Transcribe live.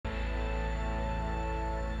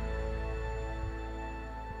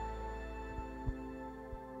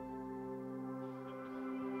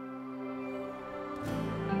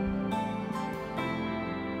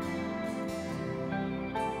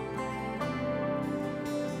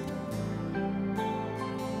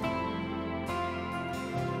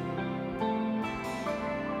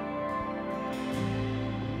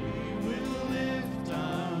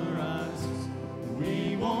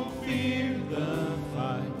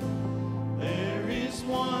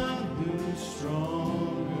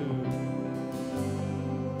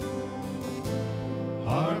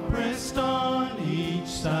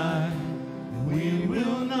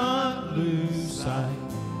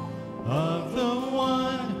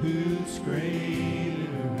who's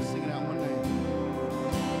greater. Sing it out,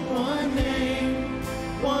 one name.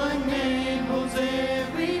 One name holds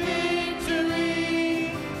every victory.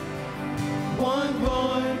 One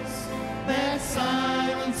voice that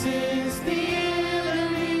silences the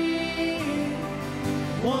enemy.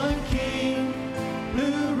 One King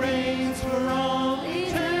who reigns for all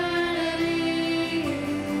eternity.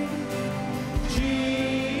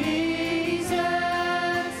 Jesus,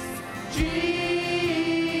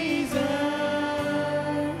 Jesus.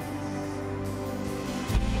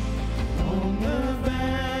 On the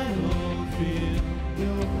battlefield,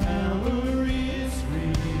 your power is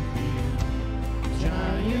revealed.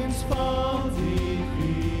 Giants fall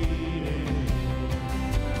defeated.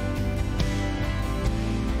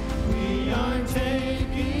 We are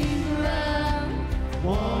taking ground.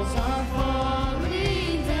 Walls are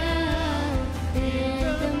falling down. In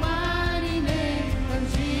the mighty name of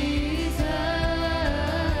Jesus.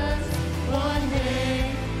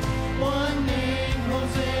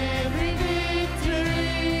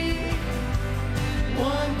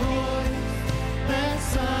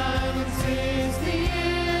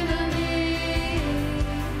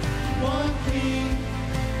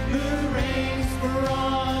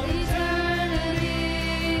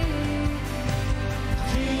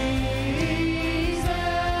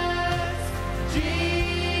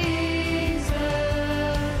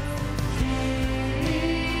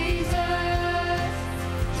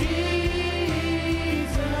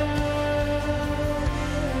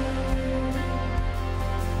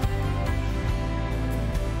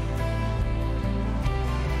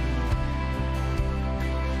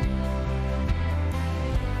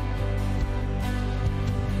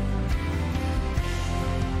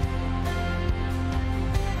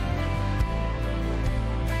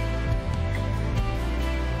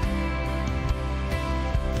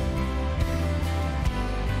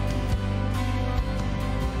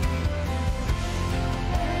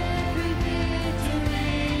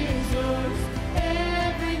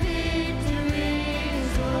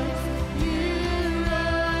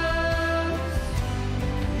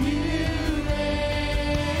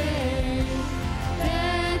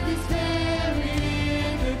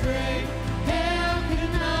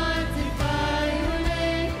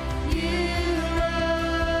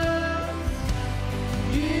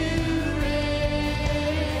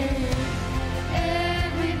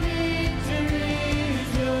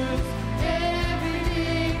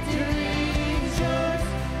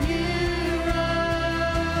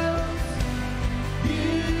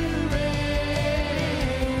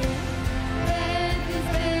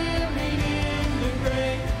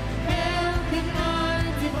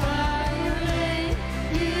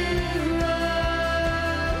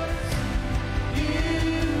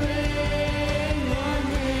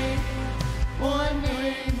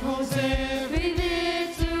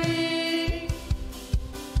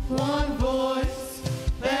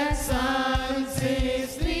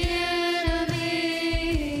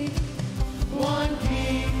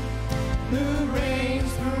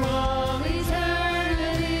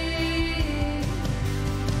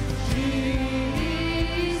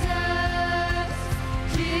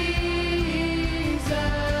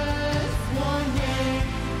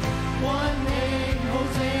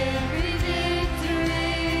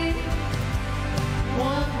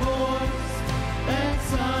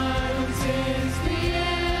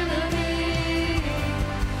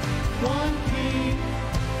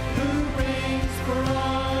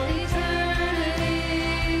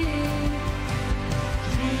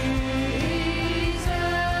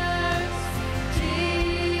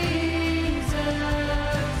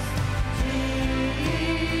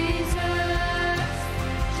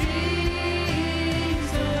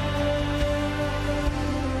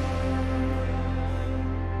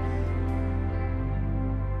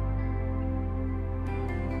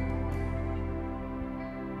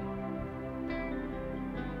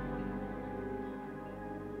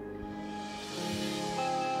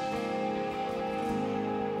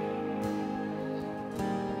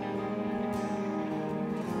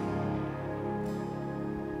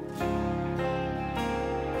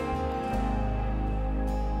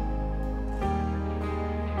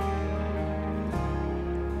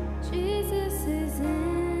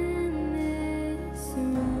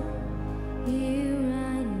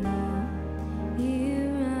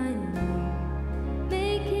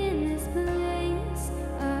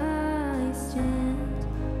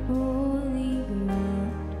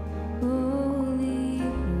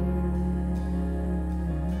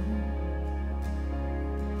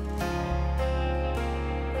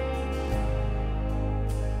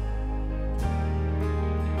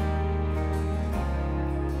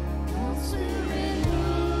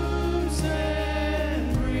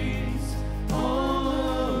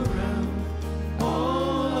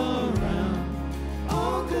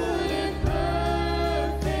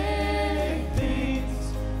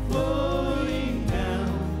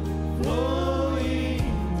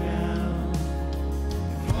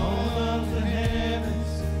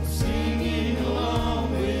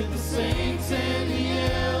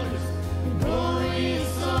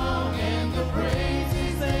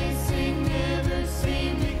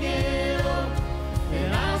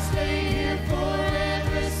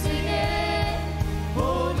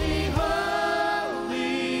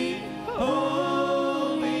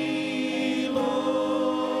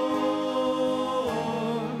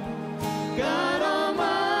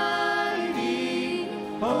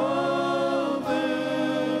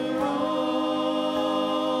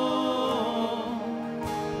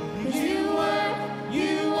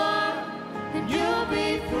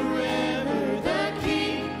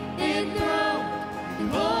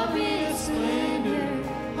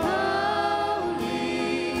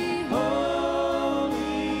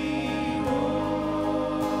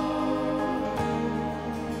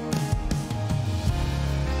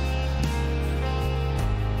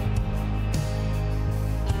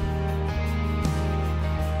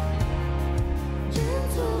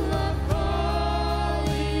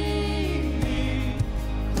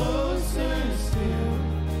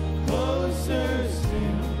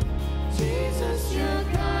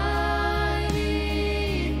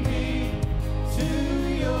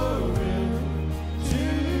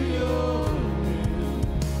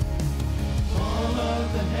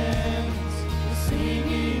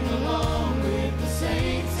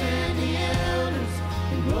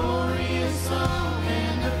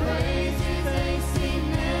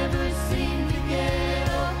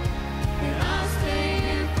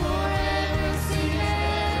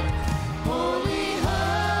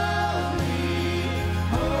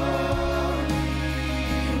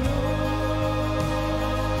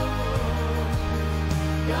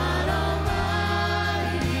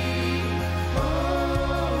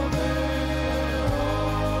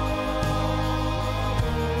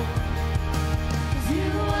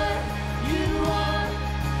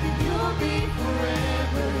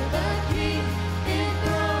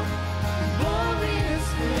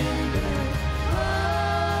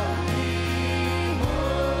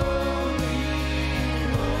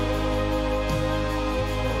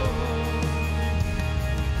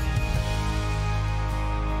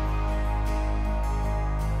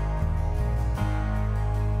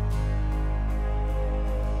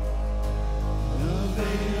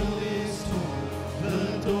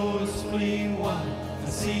 clean white. I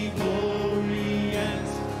see glory as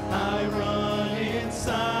I run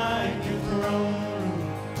inside your throne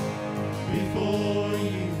room. Before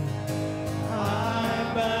you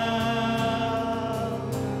I bow.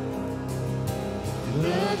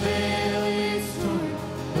 The veil is torn,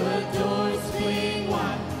 the doors clean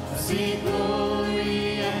white. I see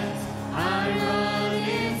glory as I run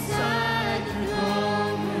inside your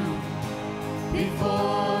throne room.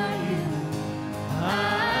 Before you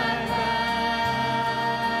I bow.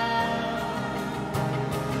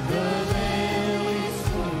 The veil is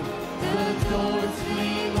torn, the doors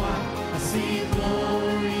clean white. I see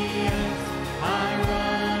glory as I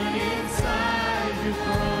run inside your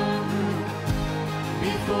throne room.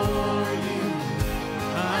 Before you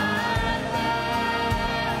I bow.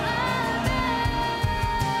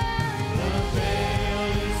 The veil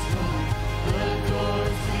is torn, the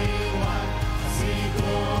doors clean white. I see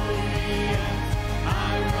glory as I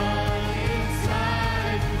run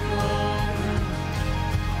inside your throne room.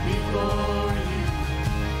 Before you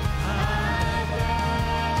I bow.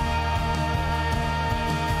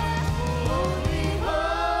 Holy,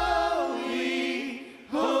 holy,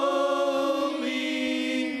 holy,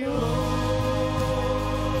 Lord,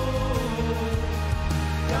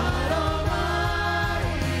 God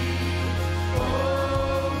Almighty, over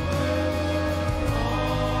all.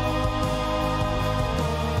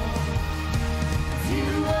 You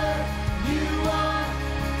were, you are,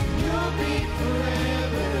 and you'll be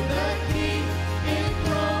forever the King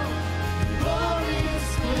enthroned in glorious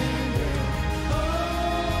splendor. Holy,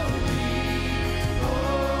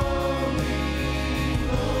 holy,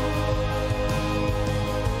 Lord.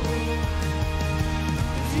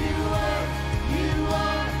 You were, you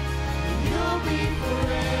are, and you'll be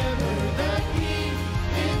forever the King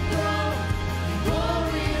enthroned in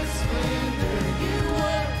glorious splendor. You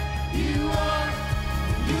were, you are,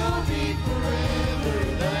 and you'll be forever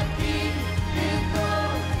the King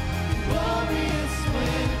enthroned in glorious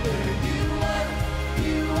splendor. You were,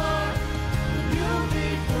 you are, and you'll be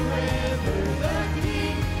forever the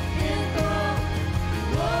King enthroned in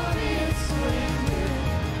glorious splendor.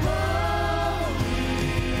 Holy,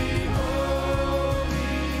 holy,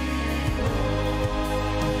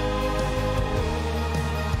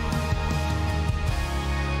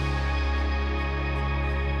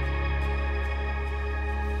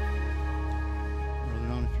 Brother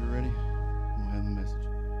Don, if you're ready, we'll have the message.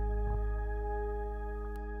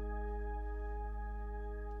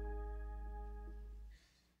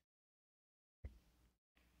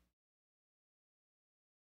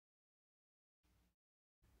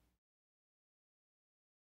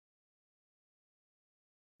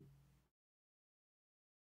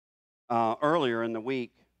 Earlier in the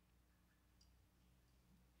week,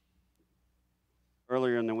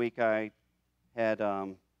 I had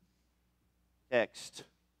text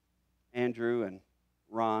Andrew and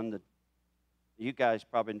Ron. That you guys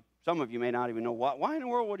probably, some of you may not even know why in the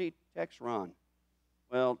world would he text Ron?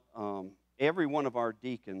 Well, every one of our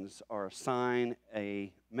deacons are assigned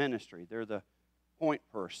a ministry. They're the point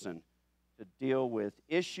person to deal with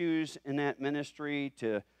issues in that ministry,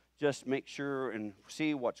 to just make sure and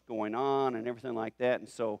see what's going on and everything like that. And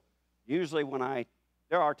so usually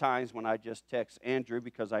there are times when I just text Andrew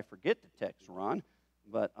because I forget to text Ron,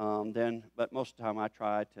 but most of the time I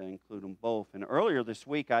try to include them both. And earlier this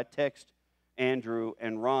week I texted Andrew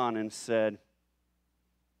and Ron and said,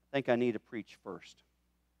 I think I need to preach first.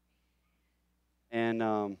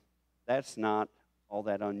 And that's not all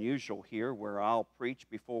that unusual here, where I'll preach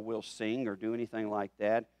before we'll sing or do anything like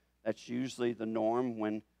that. That's usually the norm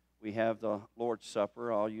when we have the Lord's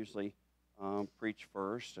Supper. I'll usually preach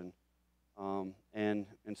first, and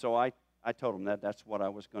so I told him that's what I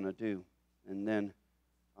was going to do. And then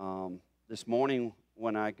this morning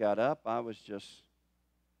when I got up, I was just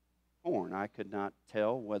torn. I could not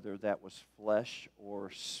tell whether that was flesh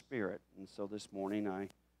or spirit. And so this morning I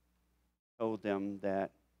told them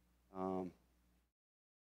that,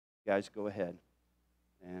 guys, go ahead,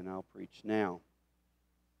 and I'll preach now.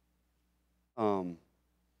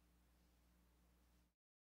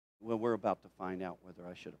 Well, we're about to find out whether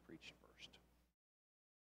I should have preached first.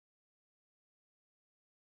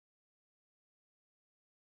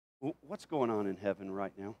 What's going on in heaven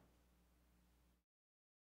right now?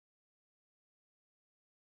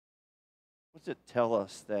 What's it tell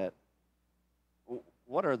us that,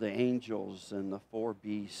 what are the angels and the 4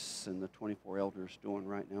 beasts and the 24 elders doing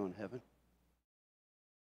right now in heaven?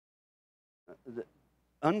 The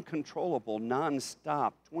uncontrollable,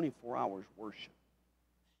 nonstop, 24 hours worship.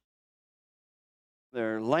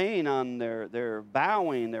 They're laying on they're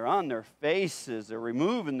bowing, they're on their faces, they're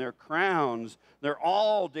removing their crowns. They're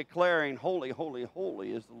all declaring, holy, holy,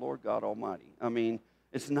 holy is the Lord God Almighty. I mean,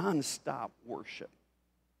 it's nonstop worship.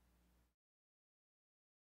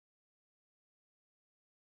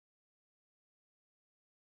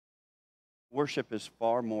 Worship is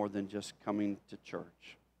far more than just coming to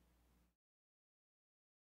church.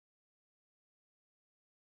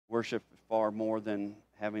 Worship is far more than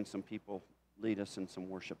having some people lead us in some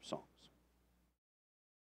worship songs.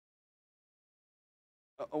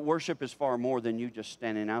 Worship is far more than you just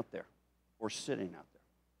standing out there or sitting out there.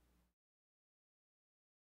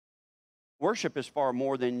 Worship is far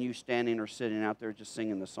more than you standing or sitting out there just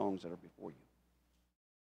singing the songs that are before you.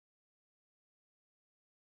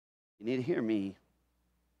 You need to hear me.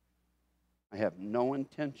 I have no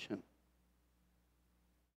intention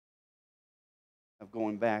of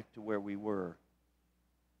going back to where we were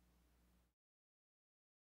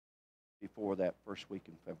before that first week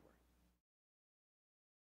in February.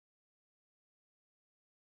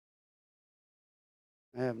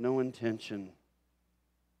 I have no intention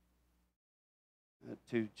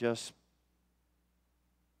to just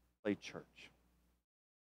play church.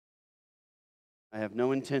 I have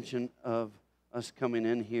no intention of us coming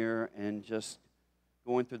in here and just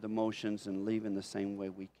going through the motions and leaving the same way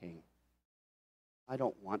we came. I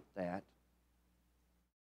don't want that.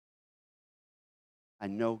 I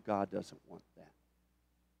know God doesn't want that.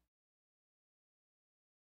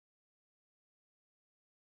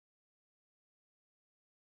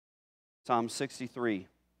 Psalm 63,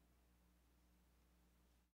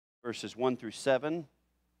 verses 1 through 7,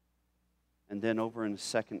 and then over in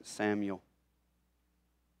 2 Samuel.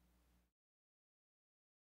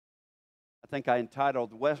 I think I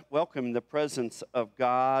entitled, Welcome the Presence of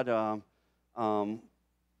God.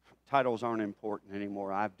 Titles aren't important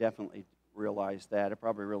anymore. I've definitely realized that. I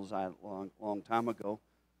probably realized that a long time ago.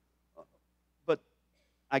 But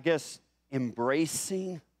I guess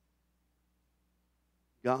embracing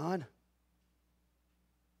God.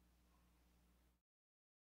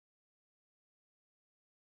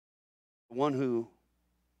 The one who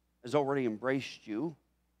has already embraced you.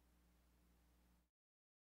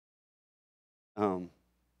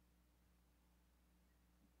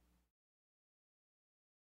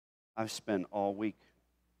 I've spent all week,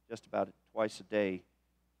 just about twice a day,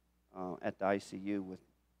 at the ICU with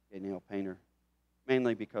a nail painter,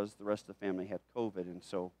 mainly because the rest of the family had COVID, and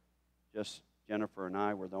so just Jennifer and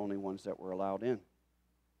I were the only ones that were allowed in.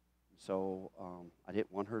 So I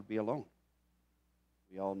didn't want her to be alone.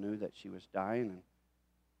 We all knew that she was dying, and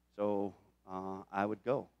so I would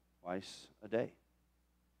go twice a day.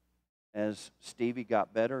 As Stevie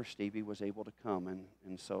got better, Stevie was able to come,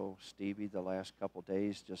 and so Stevie, the last couple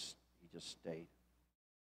days, he just stayed.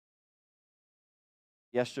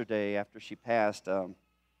 Yesterday, after she passed,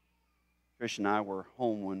 Trish and I were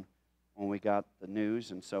home when we got the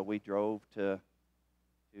news, and so we drove to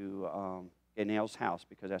Gaynell's house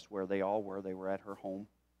because that's where they all were. They were at her home.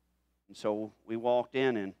 And so we walked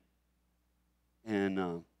in,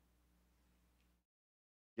 and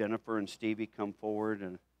Jennifer and Stevie come forward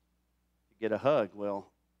and to get a hug. Well,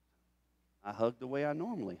 I hugged the way I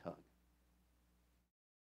normally hug,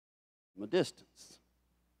 from a distance,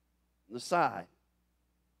 from the side.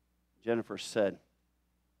 Jennifer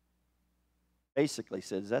basically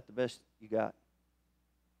said, "Is that the best you got?"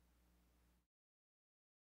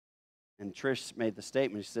 And Trish made the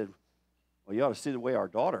statement. She said, "Well, you ought to see the way our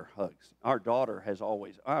daughter hugs. Our daughter has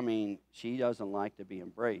always, she doesn't like to be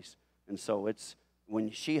embraced. And so it's, when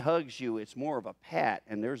she hugs you, it's more of a pat,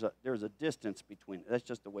 and there's a distance between it. That's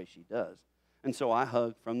just the way she does. And so I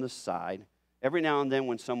hug from the side. Every now and then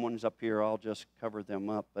when someone's up here, I'll just cover them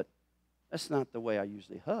up, but that's not the way I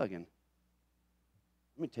usually hug. And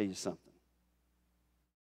let me tell you something.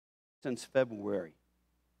 Since February,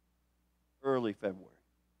 early February,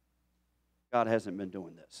 God hasn't been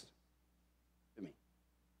doing this to me.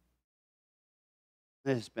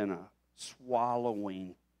 It's been a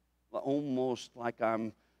swallowing, almost like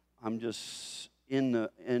I'm just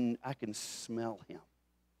and I can smell him.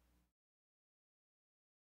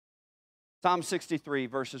 Psalm 63,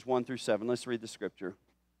 verses 1 through 7. Let's read the scripture.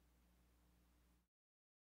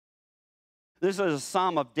 This is a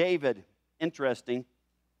Psalm of David. Interesting.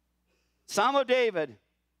 Psalm of David.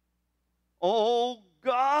 Oh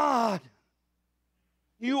God,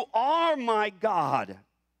 you are my God.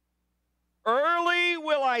 Early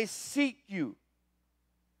will I seek you.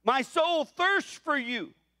 My soul thirsts for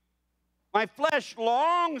you. My flesh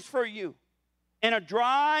longs for you in a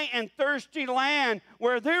dry and thirsty land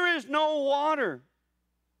where there is no water.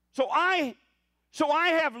 So I So I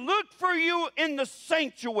have looked for you in the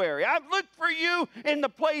sanctuary. I've looked for you in the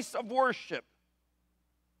place of worship.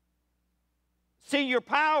 See your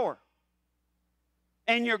power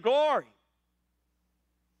and your glory.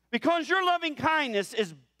 Because your loving kindness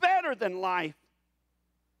is better than life,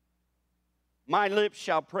 my lips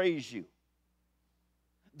shall praise you.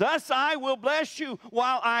 Thus I will bless you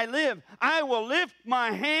while I live. I will lift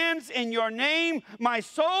my hands in your name. My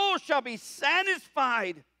soul shall be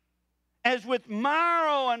satisfied as with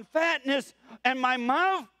marrow and fatness, and my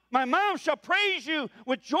mouth shall praise you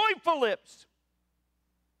with joyful lips.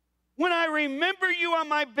 When I remember you on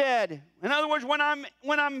my bed, in other words, when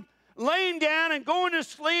I'm laying down and going to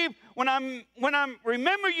sleep, when I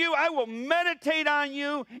remember you, I will meditate on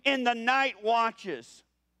you in the night watches.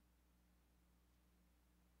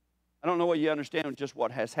 I don't know whether you understand just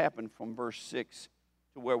what has happened from verse 6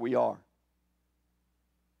 to where we are.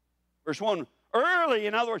 Verse 1, early,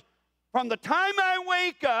 in other words, from the time I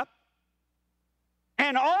wake up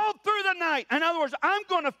and all through the night, in other words, I'm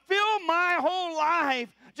going to fill my whole life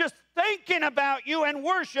just thinking about you and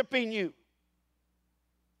worshiping you.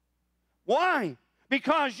 Why?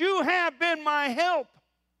 Because you have been my help.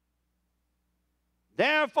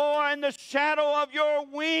 Therefore, in the shadow of your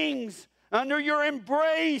wings, under your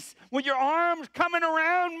embrace, with your arms coming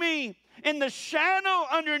around me, in the shadow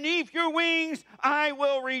underneath your wings, I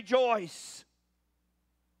will rejoice.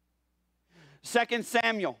 2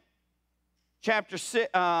 Samuel chapter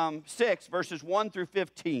 6, verses 1 through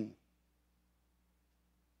 15.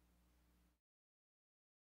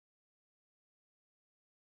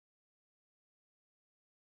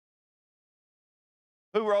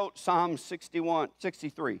 Who wrote Psalm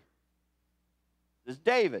 63? This is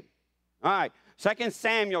David. All right, 2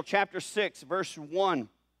 Samuel chapter 6, verse 1.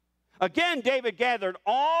 Again, David gathered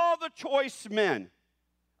all the choice men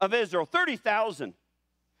of Israel, 30,000.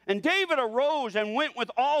 And David arose and went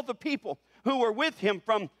with all the people who were with him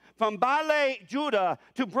from Baale, Judah,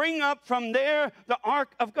 to bring up from there the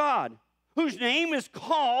ark of God, whose name is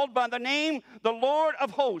called by the name the Lord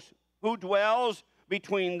of hosts, who dwells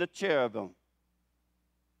between the cherubim.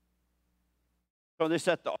 So they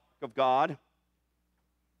set the ark of God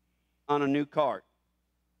on a new cart.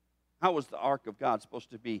 How was the ark of God supposed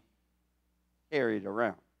to be carried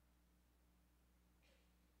around?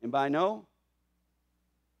 Anybody know?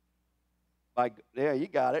 There, you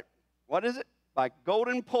got it. What is it? By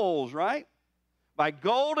golden poles, right? By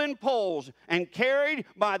golden poles, and carried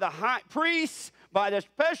by the high priests, by the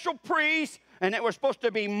special priests, and it was supposed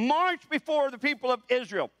to be marched before the people of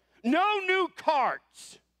Israel. No new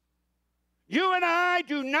carts. You and I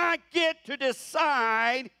do not get to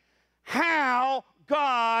decide how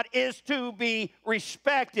God is to be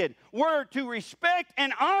respected. We're to respect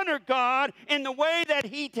and honor God in the way that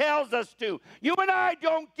He tells us to. You and I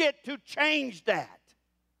don't get to change that.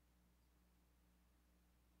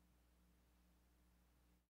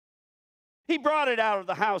 He brought it out of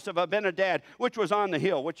the house of Abinadab, which was on the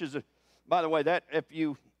hill, which is, by the way, that if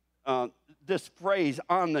you, this phrase,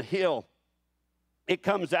 on the hill, it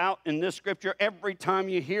comes out in this scripture every time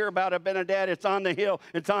you hear about Abinadab. It's on the hill,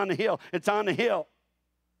 it's on the hill, it's on the hill.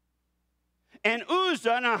 And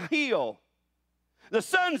Uzzah and Ahio, the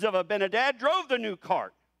sons of Abinadab, drove the new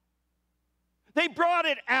cart. They brought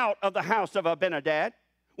it out of the house of Abinadab,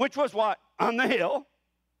 which was what? On the hill,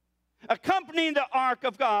 accompanying the ark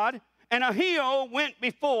of God, and Ahio went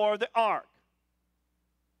before the ark.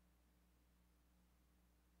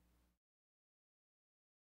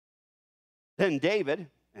 Then David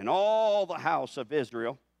and all the house of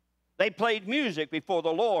Israel, they played music before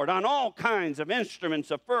the Lord on all kinds of instruments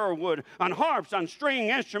of fir wood, on harps, on string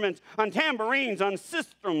instruments, on tambourines, on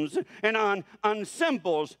sistrums, and on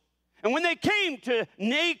cymbals. And when they came to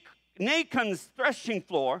Nachon's threshing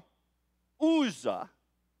floor, Uzzah,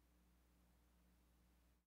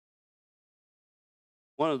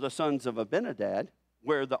 one of the sons of Abinadab,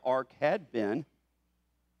 where the ark had been,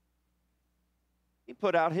 he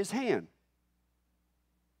put out his hand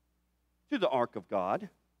to the ark of God.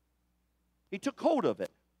 He took hold of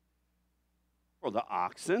it, for the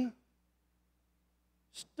oxen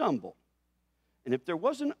stumbled. And if there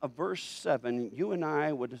wasn't a verse 7, you and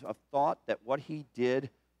I would have thought that what he did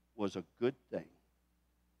was a good thing.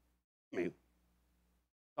 I mean,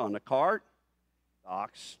 on the cart, the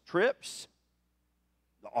ox trips,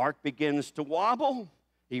 the ark begins to wobble.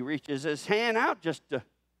 He reaches his hand out just to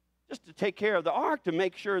take care of the ark, to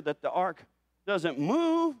make sure that the ark doesn't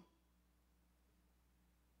move.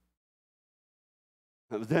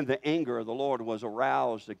 Then the anger of the Lord was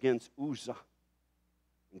aroused against Uzzah.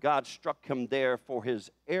 And God struck him there for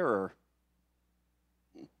his error.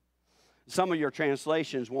 Some of your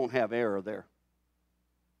translations won't have error there.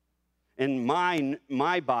 In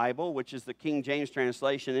my Bible, which is the King James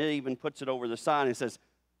translation, it even puts it over the side and it says,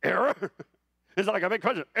 error. It's like a big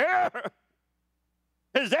question. Error.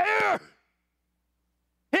 His error.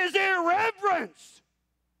 His irreverence.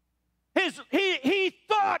 He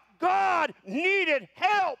thought God needed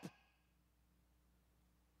help.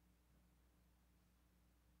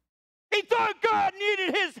 He thought God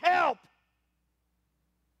needed his help.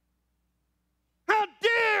 How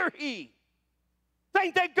dare he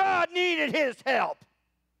think that God needed his help?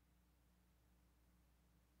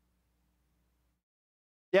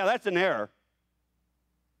 Yeah, that's an error.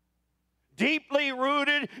 Deeply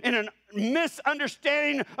rooted in a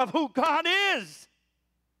misunderstanding of who God is.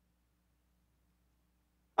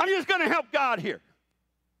 I'm just going to help God here.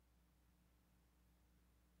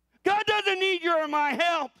 God doesn't need your or my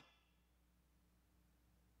help.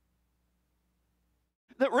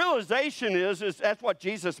 The realization is that's what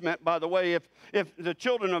Jesus meant, by the way. If the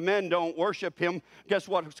children of men don't worship him, guess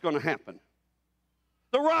what's going to happen?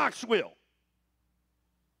 The rocks will.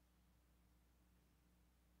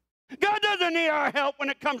 God doesn't need our help when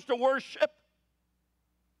it comes to worship.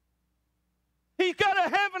 He's got a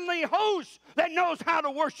heavenly host that knows how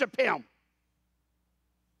to worship him.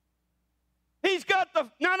 He's got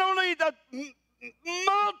not only the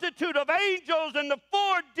multitude of angels and the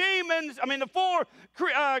the four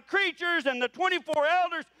creatures and the 24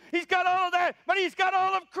 elders. He's got all of that, but he's got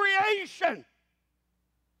all of creation.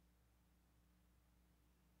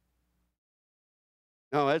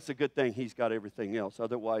 No, that's a good thing he's got everything else.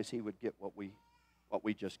 Otherwise, he would get what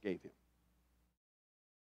we just gave him.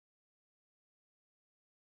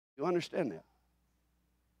 You understand that?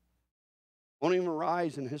 Won't even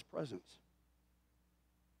rise in his presence.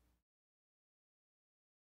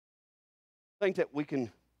 Think that we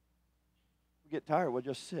get tired, we'll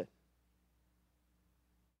just sit.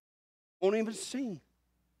 Won't even sing.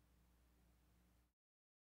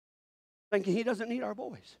 Thinking he doesn't need our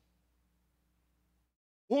voice.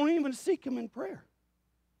 Won't even seek him in prayer.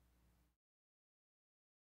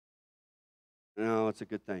 No, it's a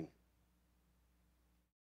good thing.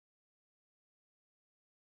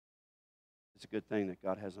 It's a good thing that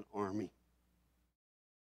God has an army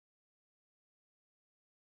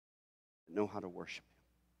that know how to worship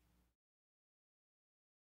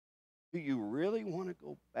him. Do you really want to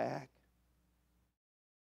go back?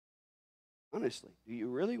 Honestly, do you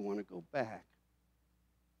really want to go back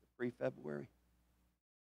to pre-February?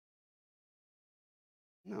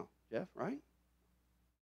 No, Jeff, right?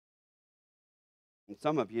 And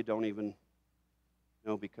some of you don't even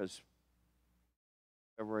know because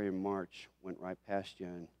February and March went right past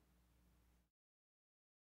you.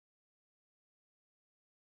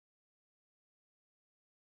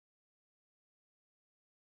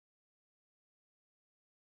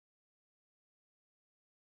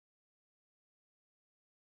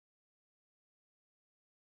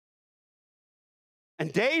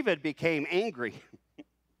 And David became angry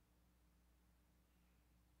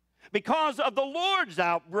because of the Lord's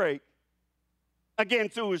outbreak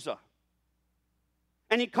against Uzzah.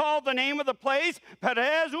 And he called the name of the place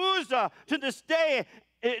Perez Uzzah. To this day,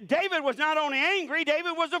 David was not only angry,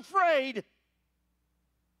 David was afraid.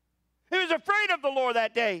 He was afraid of the Lord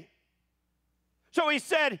that day. So he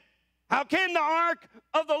said, how can the ark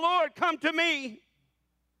of the Lord come to me?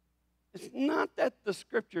 It's not that the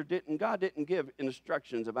scripture God didn't give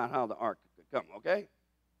instructions about how the ark could come, okay?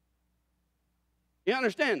 You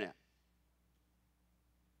understand that?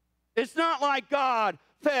 It's not like God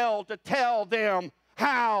failed to tell them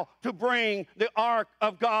how to bring the ark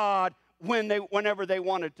of God whenever they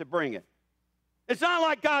wanted to bring it. It's not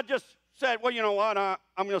like God just said, well, you know what,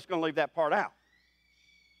 I'm just going to leave that part out.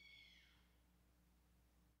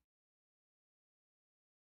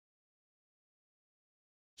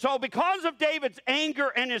 So because of David's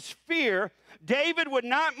anger and his fear, David would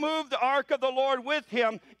not move the ark of the Lord with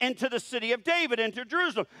him into the city of David, into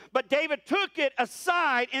Jerusalem. But David took it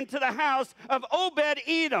aside into the house of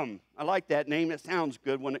Obed-Edom. I like that name. It sounds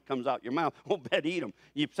good when it comes out your mouth. Obed-Edom.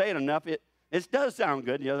 You say it enough, it does sound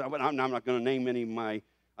good. I'm not going to name any of my,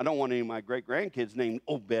 I don't want any of my great-grandkids named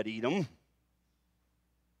Obed-Edom.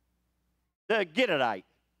 The Gittite.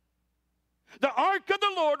 The ark of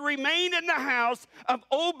the Lord remained in the house of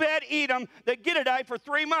Obed-Edom, the Gittite, for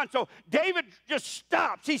 3 months. So David just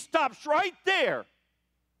stops. He stops right there.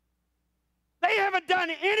 They haven't done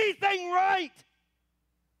anything right.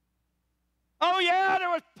 Oh, yeah, there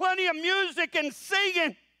was plenty of music and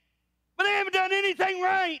singing, but they haven't done anything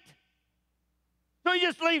right. So he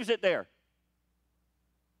just leaves it there.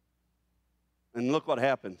 And look what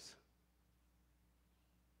happens.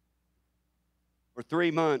 For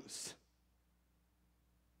 3 months,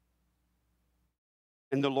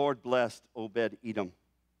 And the Lord blessed Obed-Edom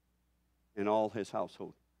and all his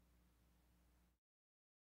household.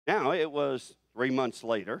 Now it was 3 months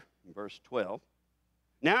later, in verse 12.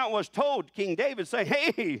 Now it was told King David, saying,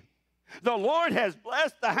 hey, the Lord has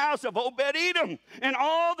blessed the house of Obed-Edom and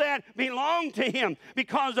all that belonged to him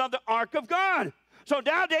because of the ark of God. So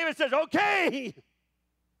now David says, okay,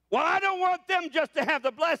 well, I don't want them just to have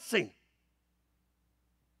the blessing.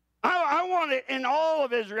 I want it in all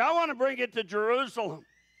of Israel. I want to bring it to Jerusalem.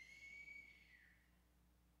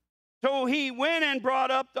 So he went and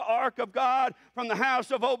brought up the ark of God from the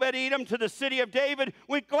house of Obed-Edom to the city of David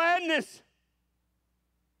with gladness.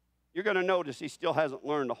 You're going to notice he still hasn't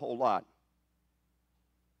learned a whole lot.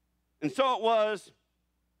 And so it was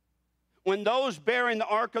when those bearing the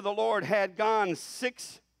ark of the Lord had gone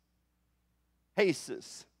 6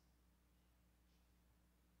 paces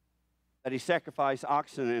that he sacrificed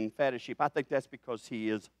oxen and fatted sheep. I think that's because he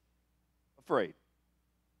is afraid.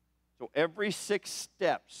 So every 6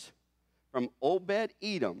 steps from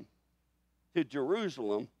Obed-Edom to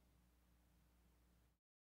Jerusalem,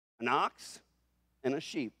 an ox and a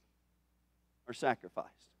sheep are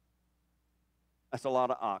sacrificed. That's a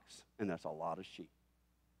lot of ox and that's a lot of sheep.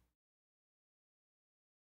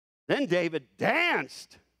 Then David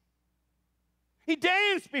danced. He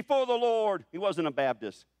danced before the Lord. He wasn't a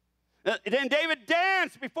Baptist. Then David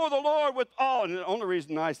danced before the Lord with all. And the only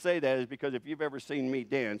reason I say that is because if you've ever seen me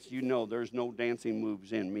dance, you know there's no dancing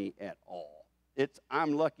moves in me at all.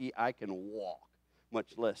 I'm lucky I can walk,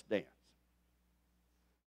 much less dance.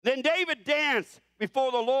 Then David danced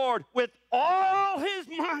before the Lord with all his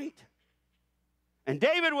might. And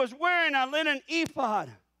David was wearing a linen ephod.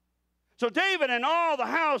 So David and all the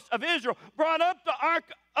house of Israel brought up the ark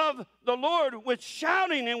of the Lord with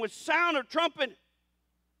shouting and with sound of trumpet.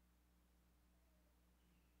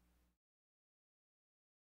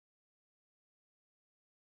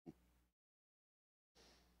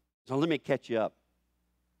 So let me catch you up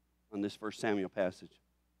on this 1 Samuel passage.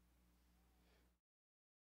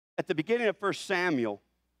 At the beginning of 1 Samuel,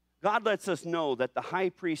 God lets us know that the high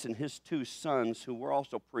priest and his 2 sons, who were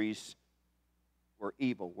also priests, were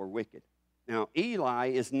evil, were wicked. Now, Eli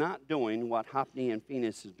is not doing what Hophni and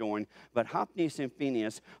Phinehas is doing, but Hophni and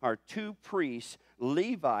Phinehas are 2 priests,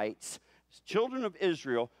 Levites, children of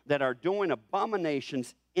Israel, that are doing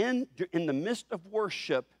abominations in the midst of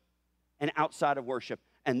worship and outside of worship.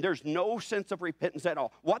 And there's no sense of repentance at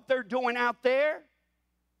all. What they're doing out there,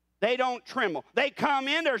 they don't tremble. They come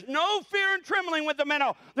in, there's no fear and trembling with them at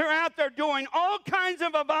all. They're out there doing all kinds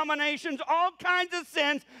of abominations, all kinds of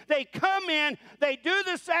sins. They come in, they do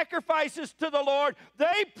the sacrifices to the Lord,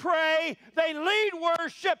 they pray, they lead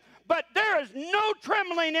worship, but there is no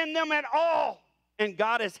trembling in them at all. And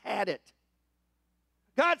God has had it.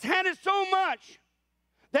 God's had it so much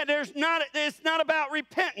that it's not about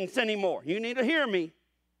repentance anymore. You need to hear me.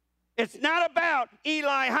 It's not about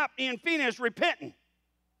Eli, Hophni, and Phinehas repenting.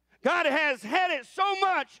 God has had it so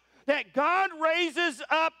much that God raises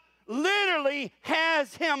up, literally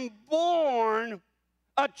has him born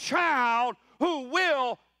a child who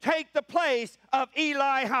will take the place of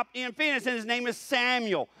Eli, Hophni, and Phinehas, and his name is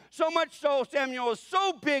Samuel. So much so, Samuel is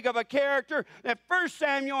so big of a character that 1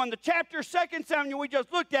 Samuel and the chapter 2 Samuel we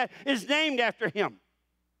just looked at is named after him.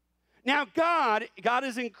 Now, God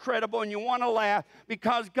is incredible, and you want to laugh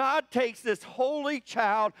because God takes this holy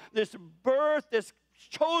child, this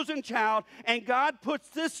chosen child, and God puts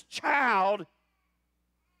this child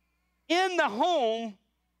in the home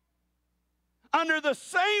under the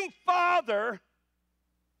same father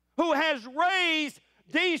who has raised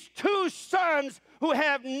these 2 sons who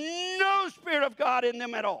have no Spirit of God in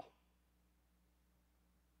them at all.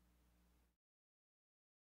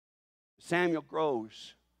 Samuel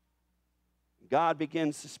grows. God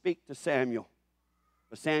begins to speak to Samuel,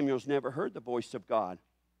 but Samuel's never heard the voice of God.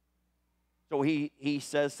 So he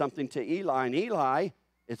says something to Eli, and Eli,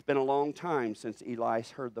 it's been a long time since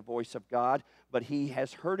Eli's heard the voice of God, but he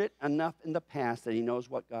has heard it enough in the past that he knows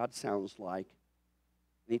what God sounds like.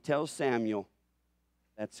 And he tells Samuel,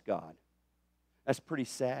 that's God. That's pretty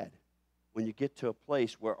sad when you get to a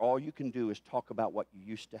place where all you can do is talk about what you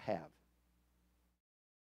used to have.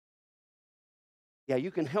 Yeah,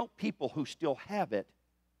 you can help people who still have it,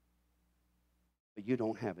 but you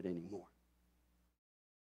don't have it anymore.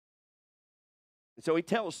 And so he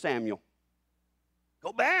tells Samuel,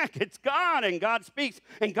 go back, it's God. And God speaks.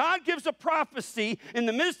 And God gives a prophecy in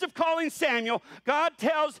the midst of calling Samuel. God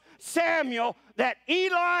tells Samuel that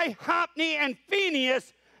Eli, Hophni, and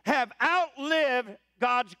Phinehas have outlived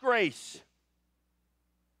God's grace.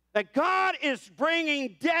 That God is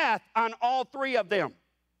bringing death on all 3 of them.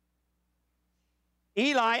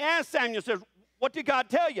 Eli asked Samuel, says, What did God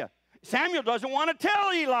tell you? Samuel doesn't want to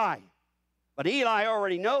tell Eli, but Eli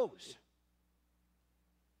already knows.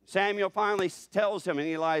 Samuel finally tells him, and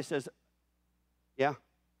Eli says, yeah,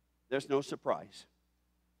 there's no surprise.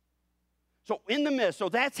 So in the midst, so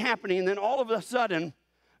that's happening, and then all of a sudden,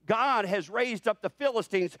 God has raised up the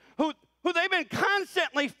Philistines who they've been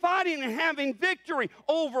constantly fighting and having victory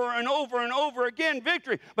over and over and over again,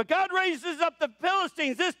 victory. But God raises up the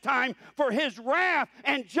Philistines this time for his wrath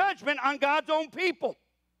and judgment on God's own people.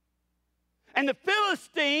 And the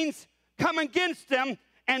Philistines come against them,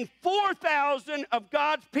 and 4,000 of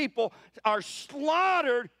God's people are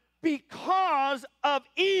slaughtered because of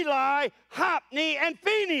Eli, Hophni, and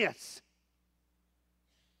Phinehas.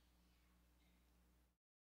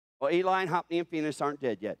 Well, Eli and Hophni and Phinehas aren't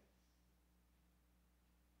dead yet.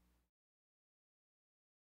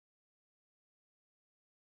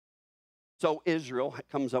 So Israel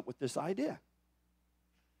comes up with this idea.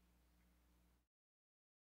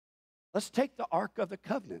 Let's take the Ark of the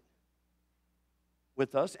Covenant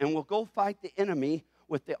with us, and we'll go fight the enemy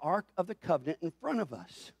with the Ark of the Covenant in front of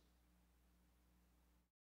us.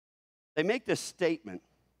 They make this statement.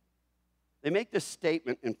 They make this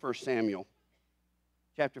statement in 1 Samuel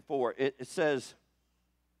chapter 4. It says,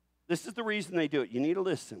 this is the reason they do it. You need to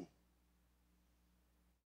listen.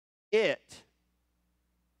 It,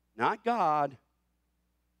 not God,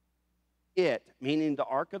 it, meaning the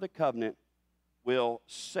Ark of the Covenant, will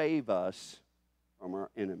save us from our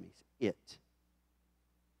enemies. It.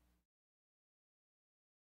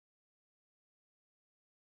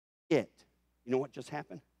 It. You know what just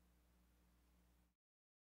happened?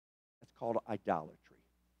 That's called idolatry.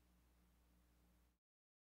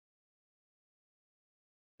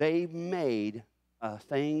 They made a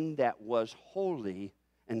thing that was holy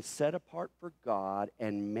and set apart for God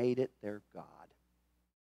and made it their God.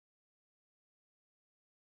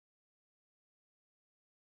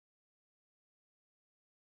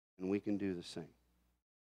 And we can do the same.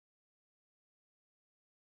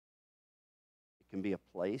 It can be a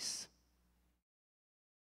place.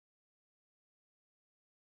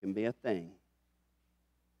 It can be a thing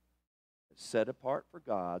that's set apart for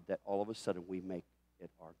God that all of a sudden we make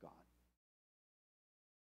it our God.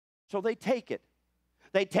 So they take it.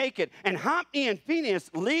 They take it. And Hophni and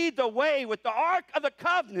Phinehas lead the way with the Ark of the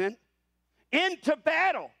Covenant into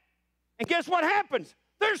battle. And guess what happens?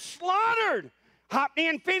 They're slaughtered. Hophni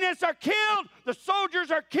and Phinehas are killed. The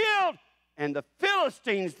soldiers are killed. And the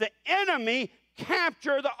Philistines, the enemy,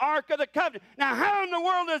 capture the Ark of the Covenant. Now, how in the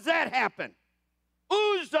world does that happen?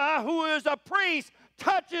 Uzzah, who is a priest,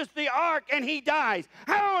 touches the ark and he dies.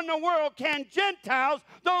 How in the world can Gentiles,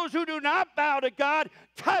 those who do not bow to God,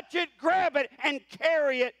 touch it, grab it, and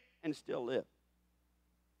carry it and still live?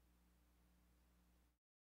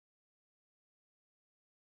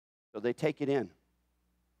 So they take it in.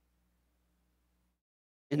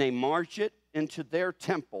 And they march it into their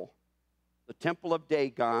temple, the temple of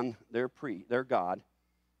Dagon, their god,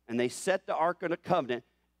 and they set the Ark of the Covenant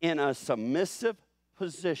in a submissive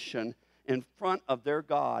position in front of their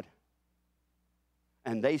God,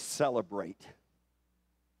 and they celebrate.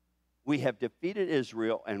 We have defeated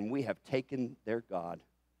Israel, and we have taken their God.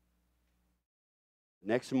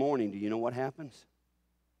 Next morning, do you know what happens?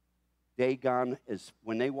 Dagon is,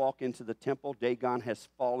 when they walk into the temple, Dagon has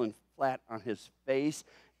fallen flat on his face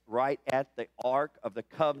right at the Ark of the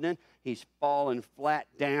Covenant. He's fallen flat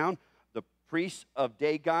down. The priests of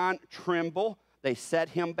Dagon tremble. They set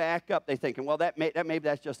him back up. They're thinking, well, maybe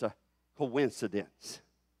that's just a coincidence.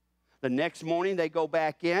 The next morning they go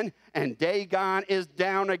back in and Dagon is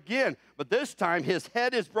down again. But this time his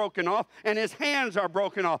head is broken off and his hands are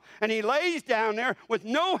broken off. And he lays down there with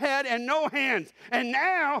no head and no hands. And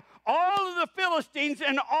now all of the Philistines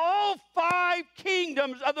and all 5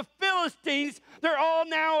 kingdoms of the Philistines, they're all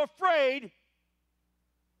now afraid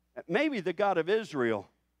that maybe the God of Israel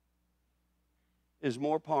is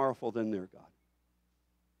more powerful than their God.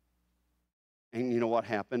 And you know what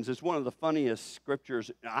happens? It's one of the funniest scriptures.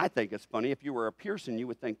 I think it's funny. If you were a Pierson, you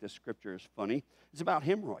would think this scripture is funny. It's about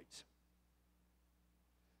hemorrhoids.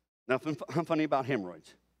 Nothing funny about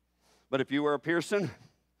hemorrhoids. But if you were a Pierson,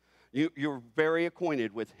 you're very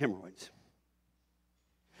acquainted with hemorrhoids.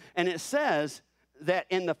 And it says that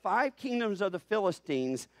in the 5 kingdoms of the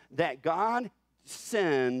Philistines, that God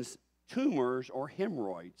sends tumors or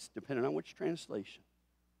hemorrhoids, depending on which translation.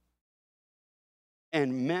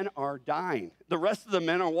 And men are dying. The rest of the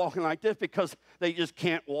men are walking like this because they just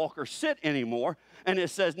can't walk or sit anymore. And it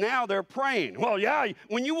says now they're praying. Well, yeah,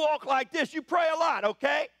 when you walk like this, you pray a lot,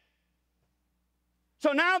 okay?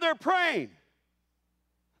 So now they're praying.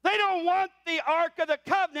 They don't want the Ark of the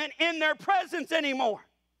Covenant in their presence anymore.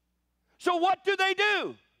 So what do?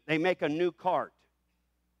 They make a new cart.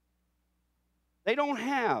 They don't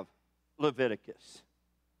have Leviticus.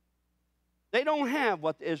 They don't have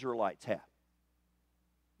what the Israelites have.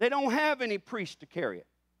 They don't have any priest to carry it.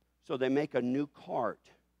 So they make a new cart.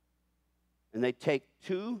 And they take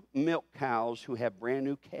 2 milk cows who have brand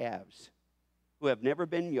new calves, who have never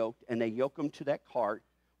been yoked, and they yoke them to that cart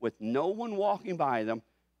with no one walking by them,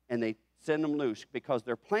 and they send them loose because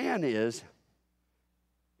their plan is,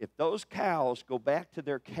 if those cows go back to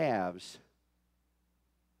their calves,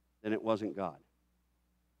 then it wasn't God.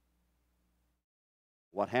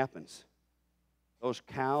 What happens? Those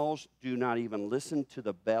cows do not even listen to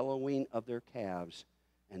the bellowing of their calves,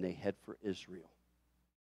 and they head for Israel.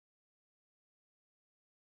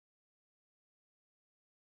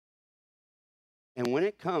 And when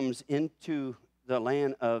it comes into the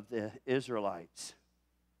land of the Israelites,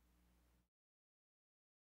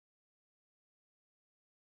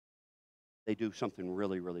 they do something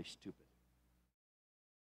really, really stupid.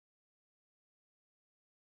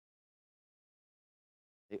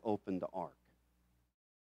 They open the ark,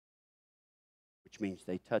 which means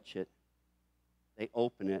they touch it, they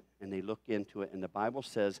open it, and they look into it. And the Bible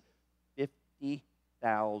says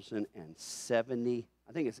 50,070.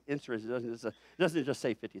 I think it's interesting. It doesn't just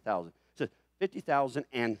say 50,000. It says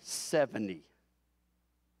 50,070.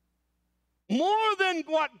 More than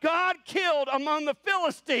what God killed among the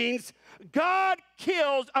Philistines, God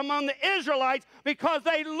kills among the Israelites because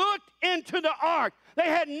they looked into the ark. They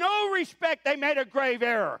had no respect. They made a grave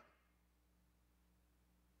error.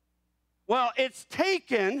 Well, it's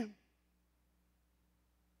taken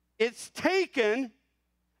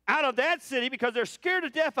out of that city because they're scared to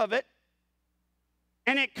death of it,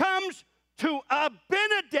 and it comes to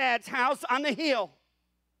Abinadab's house on the hill.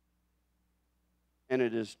 And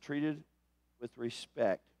it is treated with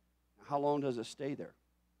respect. How long does it stay there?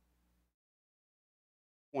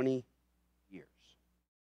 20 years.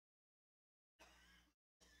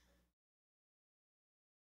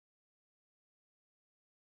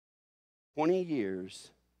 20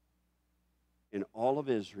 years in all of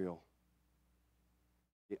Israel,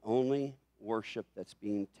 the only worship that's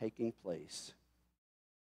taking place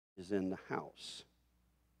is in the house.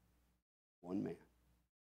 One man.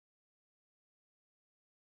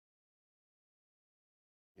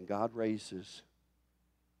 And God raises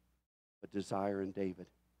a desire in David.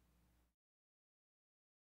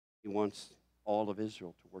 He wants all of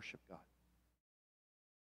Israel to worship God.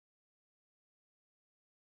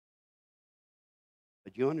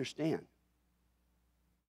 But you understand,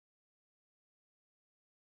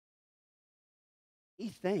 he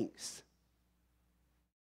thinks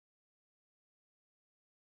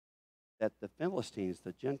that the Philistines,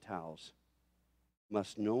 the Gentiles,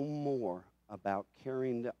 must know more about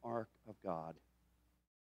carrying the ark of God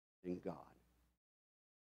than God.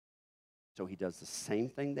 So he does the same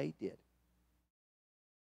thing they did.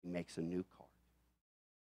 He makes a new cart.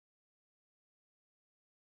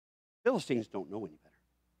 Philistines don't know any better.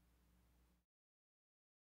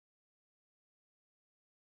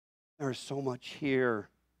 There's so much here,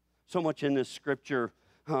 so much in this scripture.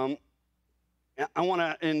 I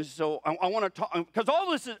want to talk, because all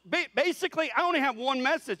this is, basically, I only have one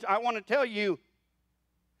message I want to tell you,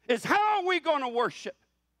 is how are we going to worship?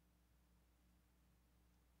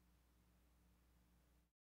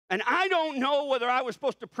 And I don't know whether I was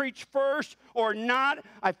supposed to preach first or not.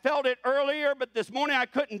 I felt it earlier, but this morning I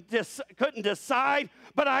couldn't decide.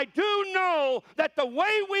 But I do know that the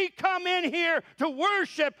way we come in here to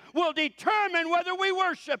worship will determine whether we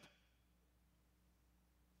worship.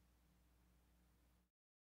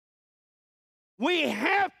 We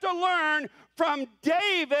have to learn from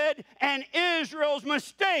David and Israel's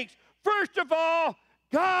mistakes. First of all,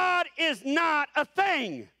 God is not a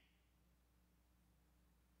thing.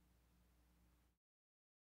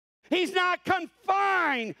 He's not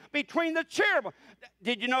confined between the cherubim.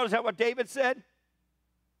 Did you notice that what David said?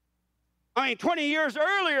 20 years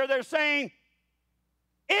earlier, they're saying,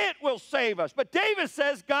 it will save us. But David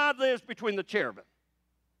says God lives between the cherubim.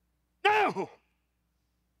 No.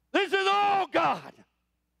 This is all God.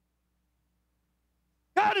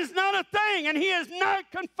 God is not a thing, and he is not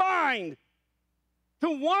confined to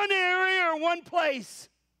one area or one place.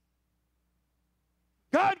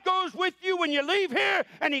 God goes with you when you leave here,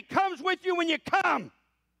 and he comes with you when you come.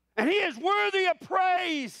 And he is worthy of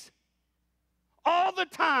praise all the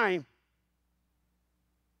time.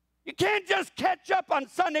 You can't just catch up on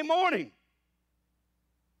Sunday morning.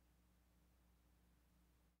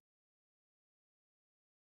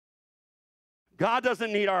 God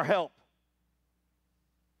doesn't need our help.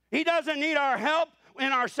 He doesn't need our help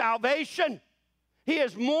in our salvation. He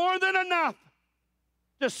is more than enough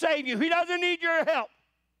to save you. He doesn't need your help.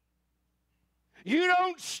 You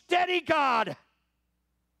don't steady God.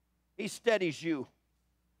 He steadies you.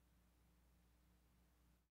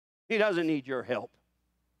 He doesn't need your help.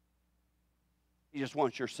 He just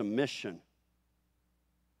wants your submission.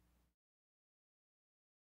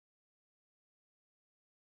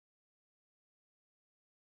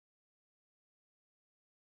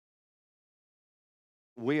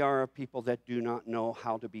 We are a people that do not know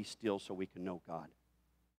how to be still so we can know God.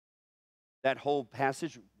 That whole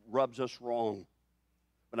passage rubs us wrong.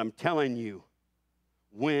 But I'm telling you,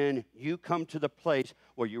 when you come to the place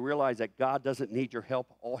where you realize that God doesn't need your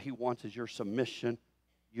help, all He wants is your submission,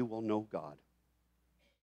 you will know God.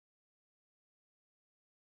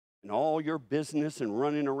 And all your business and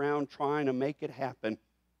running around trying to make it happen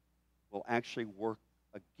will actually work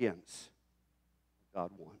against what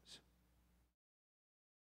God wants.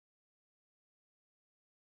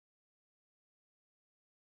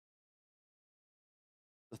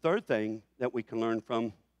 The third thing that we can learn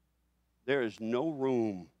from, there is no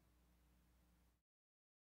room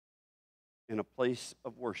in a place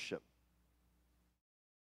of worship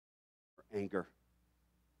for anger.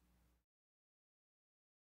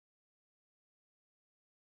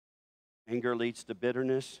 Anger leads to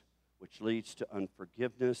bitterness, which leads to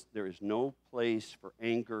unforgiveness. There is no place for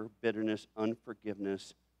anger, bitterness,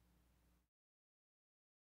 unforgiveness,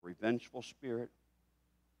 revengeful spirit,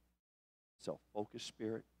 self-focused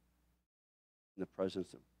spirit in the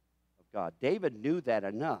presence of God. David knew that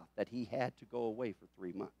enough that he had to go away for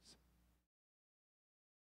 3 months.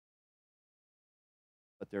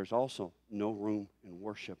 But there's also no room in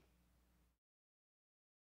worship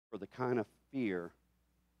for the kind of fear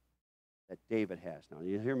that David has. Now,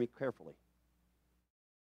 you hear me carefully.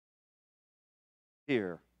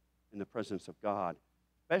 Fear in the presence of God,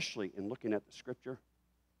 especially in looking at the Scripture,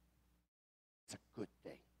 it's a good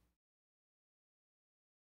thing.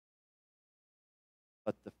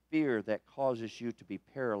 But the fear that causes you to be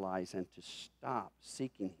paralyzed and to stop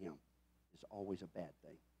seeking Him is always a bad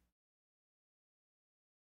thing.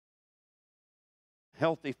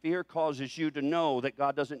 Healthy fear causes you to know that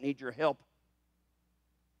God doesn't need your help.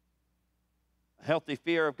 A healthy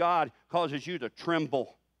fear of God causes you to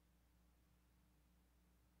tremble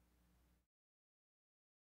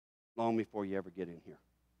long before you ever get in here.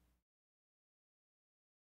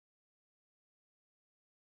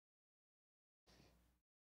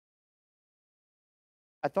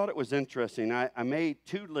 I thought it was interesting. I made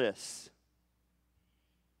 2 lists.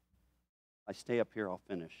 I stay up here, I'll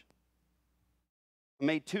finish. I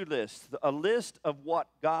made 2 lists. A list of what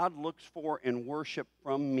God looks for in worship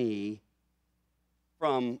from me,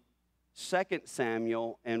 from 2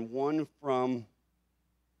 Samuel, and one from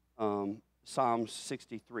Psalm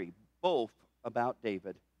 63. Both about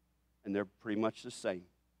David, and they're pretty much the same.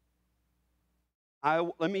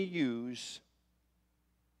 Let me use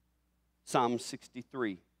Psalm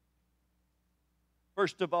 63.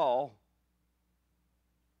 First of all,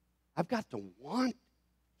 I've got to want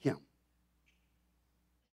Him.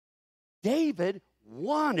 David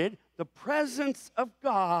wanted the presence of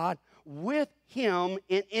God with him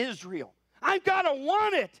in Israel. I've got to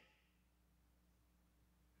want it.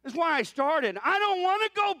 That's why I started. I don't want to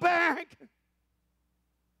go back.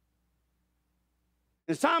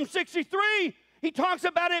 In Psalm 63, he talks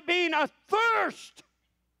about it being a thirst.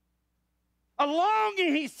 A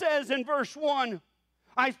longing, he says in verse 1.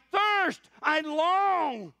 I thirst, I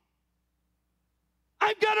long.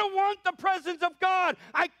 I've got to want the presence of God.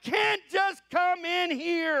 I can't just come in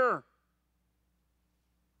here.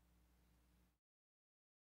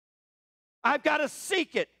 I've got to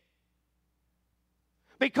seek it.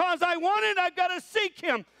 Because I want it, I've got to seek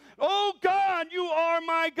Him. Oh God, you are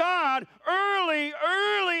my God. Early,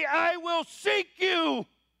 early I will seek you.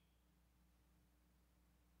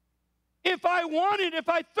 If I want it, if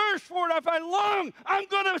I thirst for it, if I long, I'm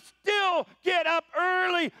going to still get up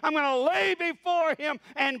early. I'm going to lay before Him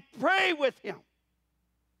and pray with Him.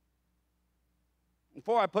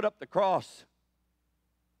 Before I put up the cross,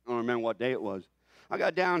 I don't remember what day it was, I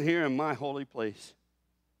got down here in my holy place.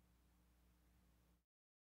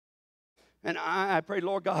 And I prayed,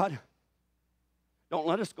 Lord God, don't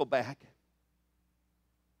let us go back.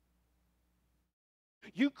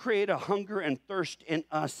 You create a hunger and thirst in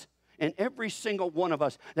us, in every single one of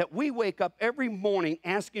us, that we wake up every morning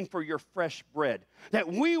asking for your fresh bread, that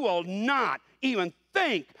we will not even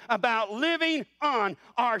think about living on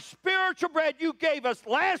our spiritual bread you gave us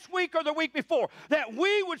last week or the week before, that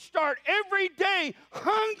we would start every day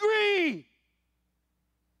hungry.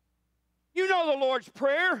 You know the Lord's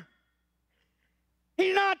Prayer.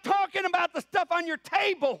 He's not talking about the stuff on your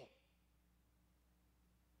table.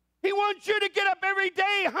 He wants you to get up every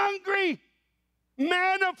day hungry.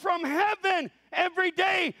 Manna from heaven every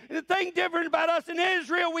day. And the thing different about us in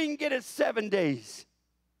Israel, we can get it 7 days.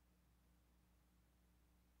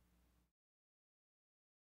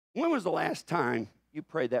 When was the last time you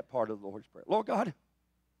prayed that part of the Lord's Prayer? Lord God,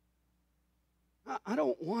 I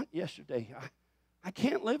don't want yesterday. I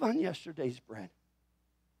can't live on yesterday's bread.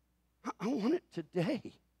 I want it today.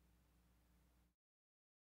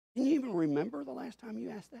 Can you even remember the last time you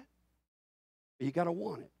asked that? You got to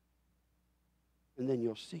want it. And then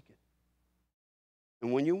you'll seek it.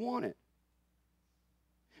 And when you want it,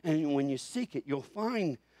 and when you seek it, you'll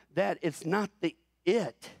find that it's not the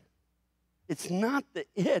it. It's not the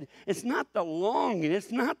it. It's not the longing.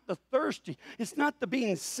 It's not the thirsty. It's not the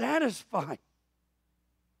being satisfied.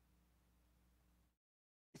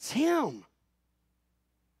 It's Him.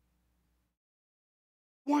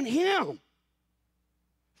 You want Him.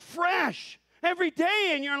 Fresh every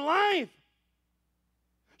day in your life.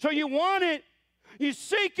 So you want it, you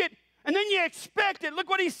seek it, and then you expect it. Look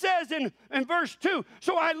what he says in verse 2.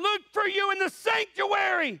 So I looked for you in the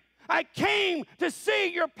sanctuary. I came to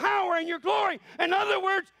see your power and your glory. In other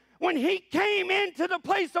words, when he came into the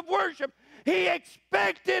place of worship, he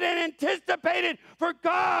expected and anticipated for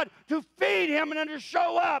God to feed him and to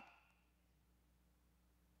show up.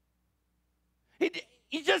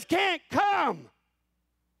 He just can't come.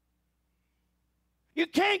 You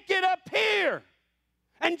can't get up here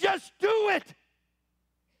and just do it.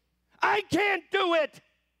 I can't do it.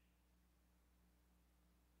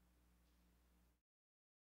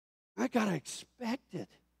 I got to expect it.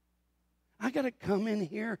 I got to come in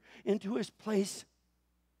here into his place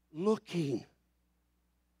looking,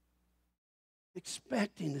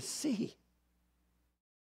 expecting to see.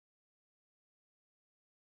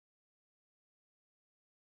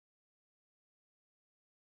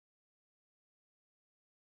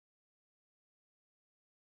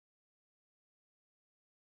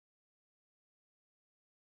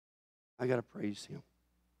 I got to praise him.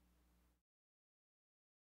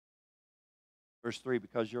 Verse 3,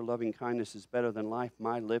 because your loving kindness is better than life,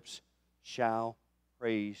 my lips shall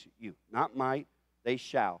praise you. Not might, they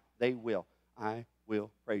shall, they will. I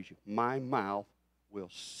will praise you. My mouth will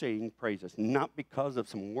sing praises. Not because of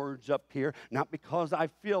some words up here, not because I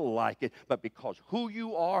feel like it, but because who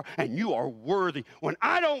you are and you are worthy. When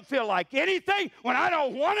I don't feel like anything, when I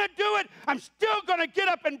don't want to do it, I'm still going to get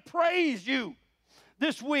up and praise you.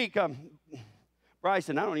 This week,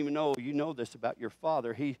 Bryson, I don't even know you know this about your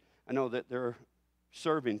father. I know that they're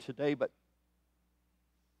serving today,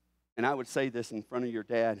 and I would say this in front of your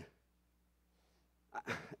dad,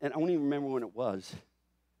 and I don't even remember when it was.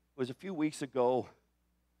 It was a few weeks ago,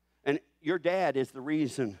 and your dad is the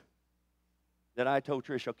reason that I told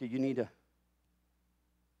Trish, okay, you need to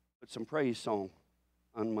put some praise song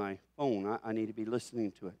on my phone. I need to be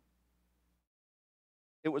listening to it.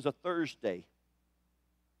 It was a Thursday.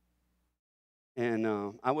 And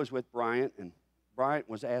I was with Bryant, and Bryant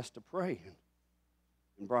was asked to pray.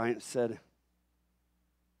 And Bryant said,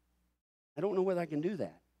 I don't know whether I can do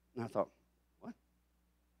that. And I thought, what?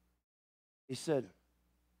 He said,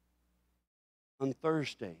 on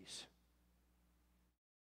Thursdays,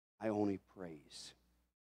 I only praise.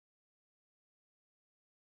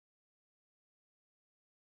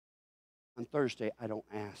 On Thursday, I don't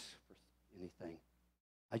ask for anything.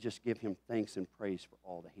 I just give him thanks and praise for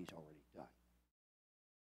all that he's already done.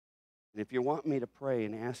 And if you want me to pray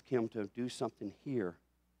and ask him to do something here,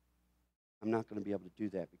 I'm not going to be able to do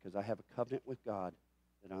that because I have a covenant with God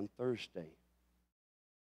that on Thursday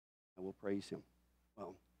I will praise him.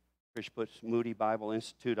 Well, Trish puts Moody Bible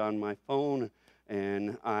Institute on my phone,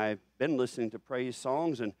 and I've been listening to praise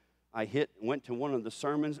songs, and I went to one of the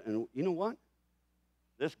sermons, and you know what?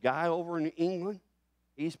 This guy over in England,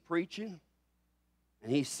 he's preaching,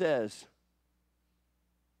 and he says,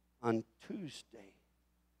 on Tuesday,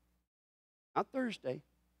 not Thursday,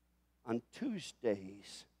 on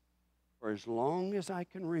Tuesdays, for as long as I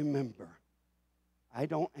can remember, I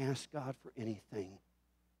don't ask God for anything.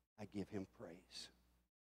 I give him praise.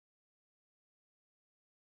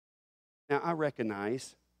 Now, I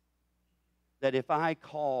recognize that if I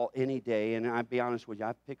call any day, and I'll be honest with you,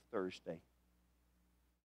 I picked Thursday.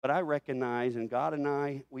 But I recognize, and God and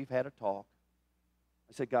I, we've had a talk.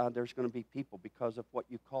 I said, God, there's going to be people because of what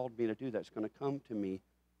you called me to do that's going to come to me,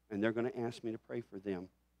 and they're going to ask me to pray for them.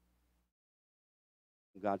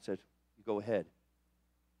 And God said, you go ahead.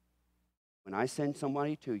 When I send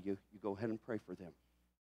somebody to you, you go ahead and pray for them.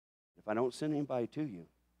 If I don't send anybody to you,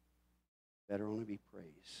 better only be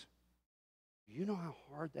praise. Do you know how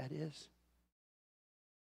hard that is?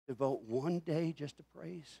 devote one day just to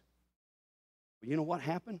praise. But you know what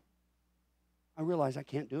happened? I realized I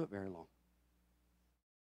can't do it very long.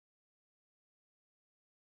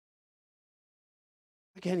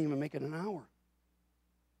 I can't even make it an hour.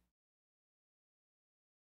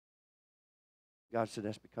 God said,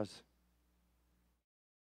 that's because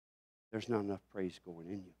there's not enough praise going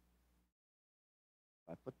in you.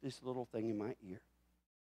 I put this little thing in my ear,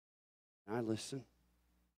 and I listen.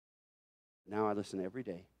 Now I listen every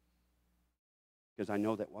day, because I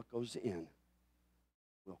know that what goes in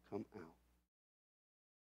will come out.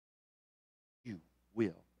 You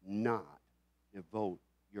will not devote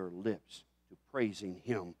your lips to praising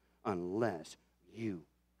Him unless you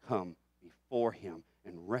come before Him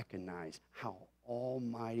and recognize how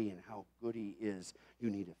almighty and how good He is. You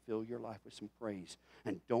need to fill your life with some praise.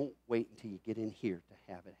 And don't wait until you get in here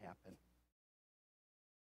to have it happen.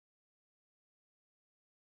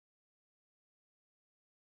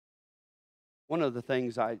 One of the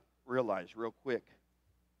things I realized real quick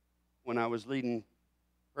when I was leading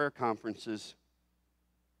prayer conferences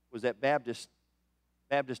was that Baptists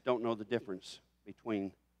don't know the difference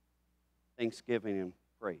between thanksgiving and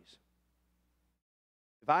praise.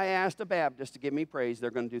 If I asked a Baptist to give me praise,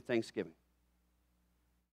 they're going to do thanksgiving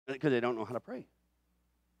because they don't know how to pray.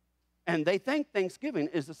 And they think thanksgiving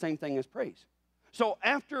is the same thing as praise. So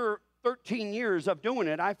after 13 years of doing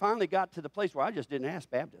it, I finally got to the place where I just didn't ask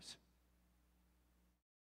Baptists.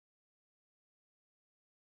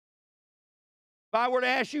 If I were to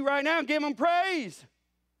ask you right now, give them praise,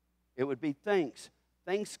 it would be thanks.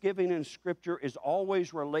 Thanksgiving in Scripture is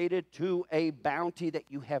always related to a bounty that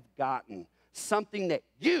you have gotten, something that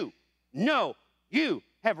you know you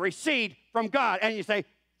have received from God, and you say,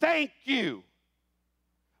 thank you.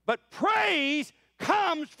 But praise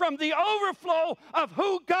comes from the overflow of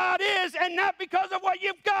who God is and not because of what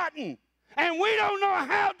you've gotten. And we don't know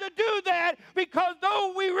how to do that because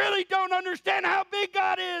though we really don't understand how big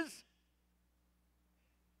God is.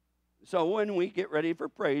 So when we get ready for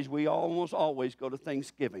praise, we almost always go to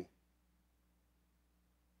Thanksgiving.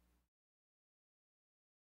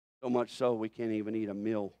 So much so we can't even eat a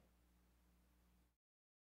meal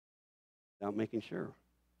without making sure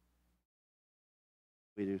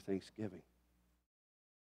we do Thanksgiving.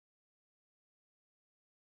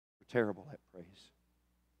 We're terrible at praise.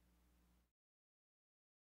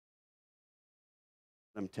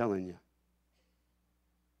 I'm telling you,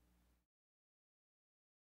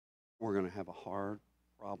 we're going to have a hard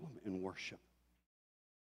problem in worship.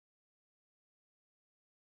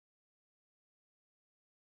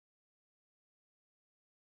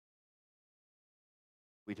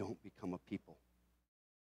 We don't become a people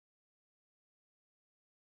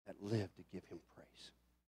that live to give Him praise.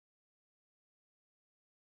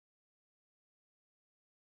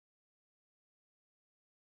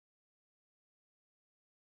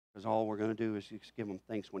 Because all we're going to do is just give Him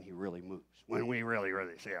thanks when He really moves. When we really,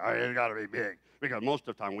 really say, oh, it's got to be big. Because most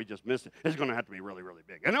of the time we just miss it. It's going to have to be really, really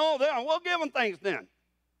big. And oh, then we'll give Him thanks then.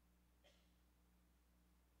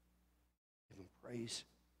 Give Him praise.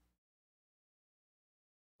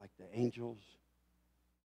 Like the angels,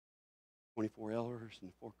 24 elders, and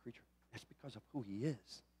the 4 creatures. That's because of who He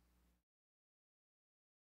is.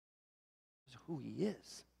 Because of who He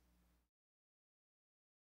is.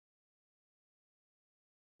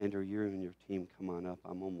 Andrew, you and your team, come on up.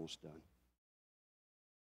 I'm almost done.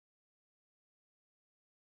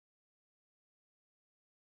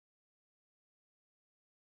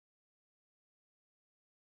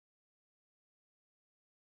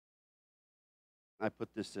 I put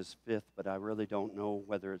this as 5th, but I really don't know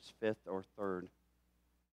whether it's 5th or 3rd.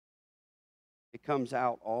 It comes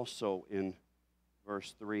out also in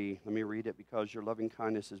verse 3. Let me read it. Because your loving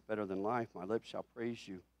kindness is better than life, my lips shall praise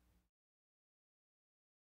you.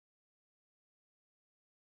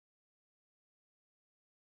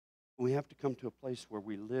 We have to come to a place where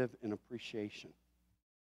we live in appreciation.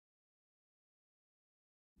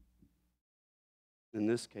 In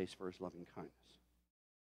this case, for His loving kindness.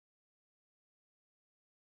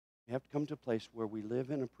 We have to come to a place where we live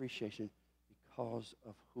in appreciation because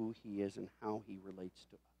of who He is and how He relates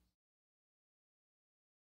to us.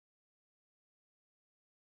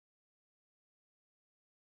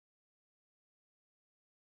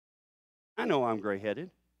 I know I'm gray-headed,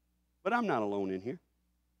 but I'm not alone in here.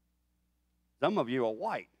 Some of you are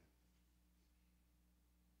white.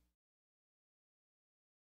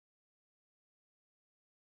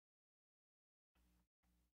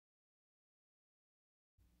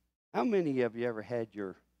 How many of you ever had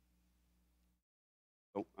your,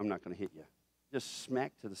 oh, I'm not going to hit you, just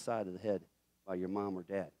smacked to the side of the head by your mom or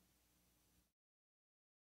dad?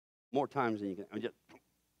 More times than you can,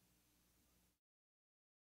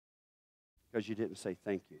 because you didn't say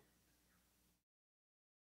thank you.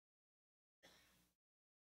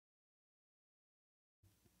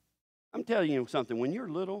 I'm telling you something. When you're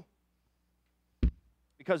little,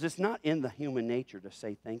 because it's not in the human nature to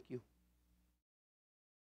say thank you.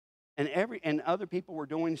 And other people were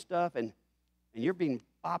doing stuff, and you're being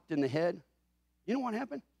bopped in the head. You know what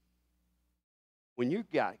happened? When you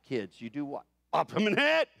got kids, you do what? Bop them in the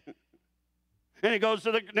head. And it goes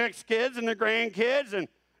to the next kids and the grandkids, and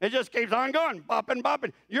it just keeps on going, bopping,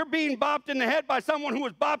 bopping. You're being bopped in the head by someone who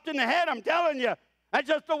was bopped in the head, I'm telling you. That's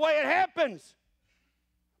just the way it happens.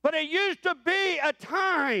 But it used to be a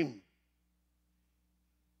time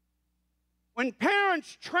when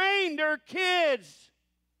parents trained their kids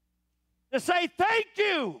to say thank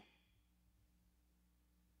you,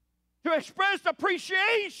 to express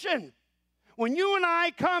appreciation. When you and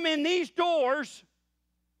I come in these doors,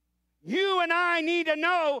 you and I need to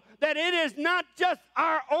know that it is not just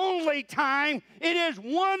our only time. It is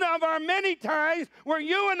one of our many times where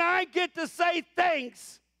you and I get to say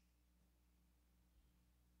thanks.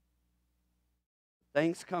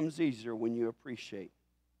 Thanks comes easier when you appreciate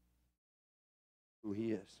who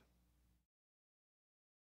He is.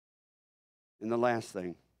 And the last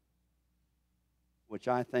thing, which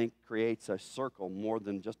I think creates a circle more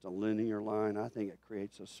than just a linear line, I think it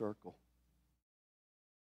creates a circle.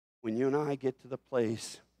 When you and I get to the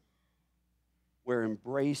place where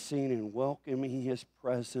embracing and welcoming His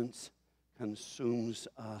presence consumes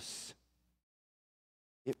us,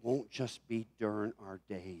 it won't just be during our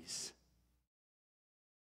days.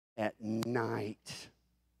 At night,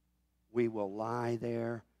 we will lie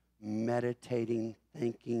there meditating,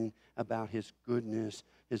 thinking about His goodness,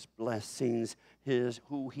 His blessings,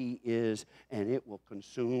 who He is, and it will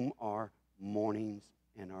consume our mornings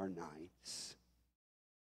and our nights.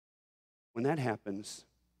 When that happens,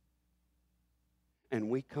 and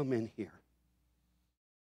we come in here,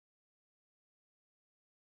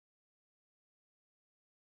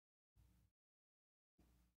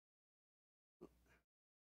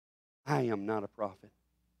 I am not a prophet.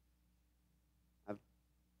 And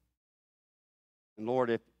Lord,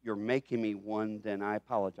 if you're making me one, then I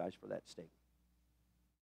apologize for that statement.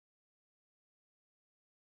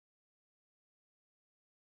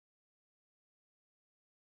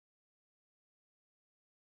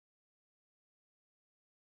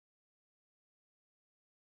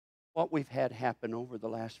 What we've had happen over the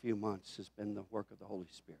last few months has been the work of the Holy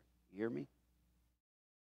Spirit. You hear me?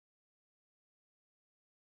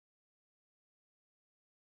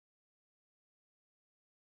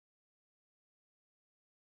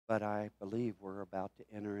 But I believe we're about to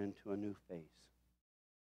enter into a new phase.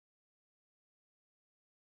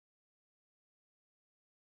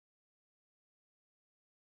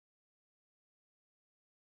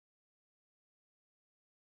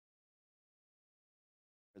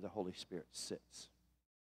 Where the Holy Spirit sits.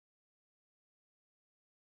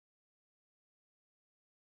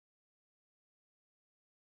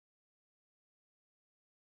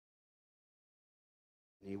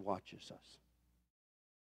 And He watches us.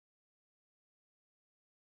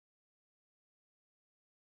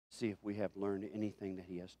 See if we have learned anything that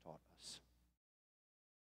He has taught us.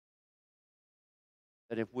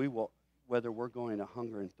 That if we will, whether we're going to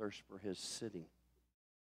hunger and thirst for His sitting,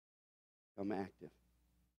 become active.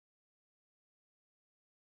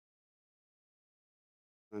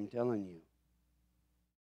 I'm telling you,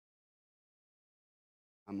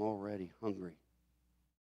 I'm already hungry.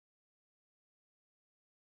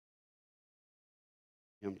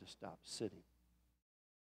 Him to stop sitting.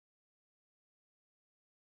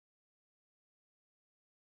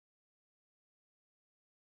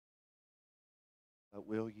 But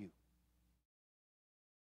will you?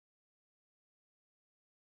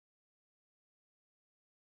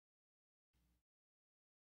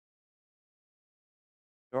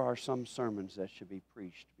 There are some sermons that should be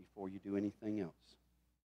preached before you do anything else.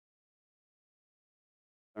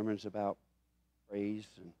 Sermons about praise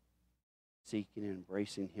and seeking and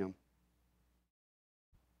embracing Him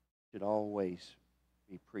should always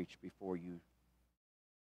be preached before you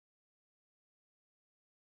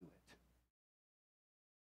do it.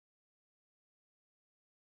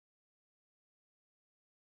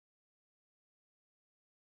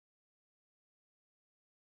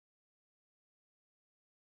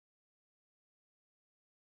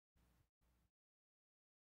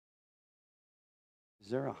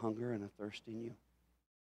 Is there a hunger and a thirst in you?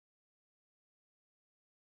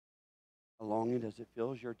 A longing as it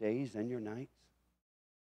fills your days and your nights?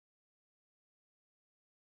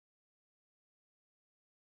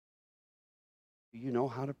 Do you know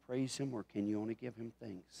how to praise Him, or can you only give Him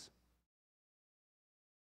thanks?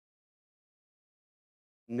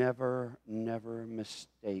 never, never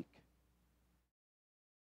mistake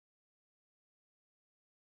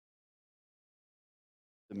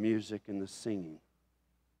the music and the singing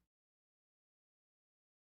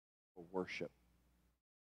for worship.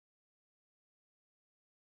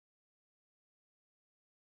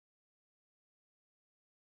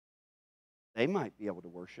 They might be able to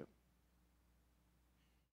worship.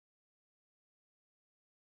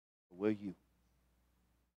 But will you?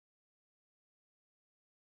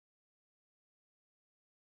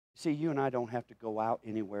 See, you and I don't have to go out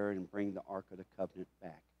anywhere and bring the Ark of the Covenant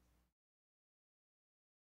back.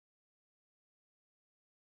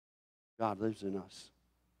 God lives in us.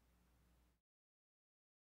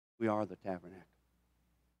 We are the tabernacle.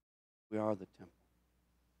 We are the temple.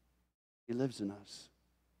 He lives in us.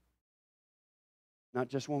 Not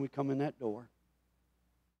just when we come in that door,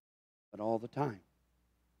 but all the time.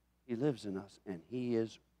 He lives in us, and He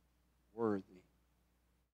is worthy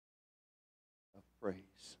of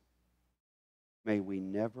praise. May we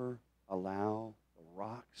never allow the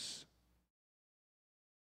rocks,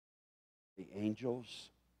 the angels,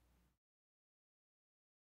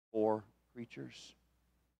 or creatures,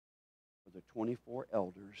 or the 24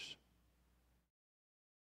 elders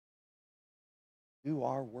do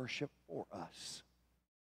our worship for us.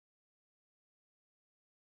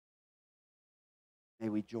 May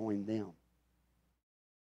we join them.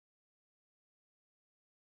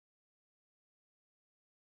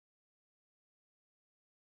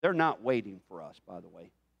 They're not waiting for us, by the way.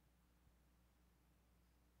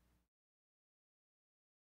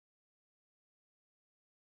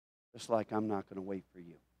 Just like I'm not going to wait for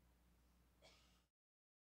you.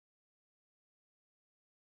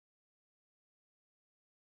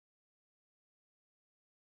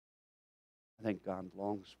 I think God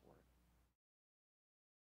longs for it.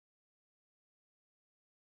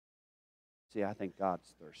 See, I think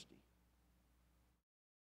God's thirsty.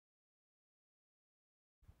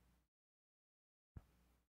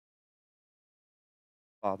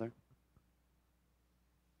 Father,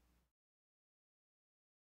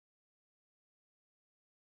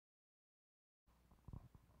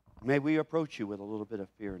 may we approach you with a little bit of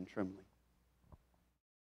fear and trembling.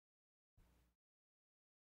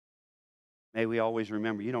 May we always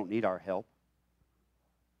remember you don't need our help,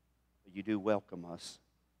 but you do welcome us.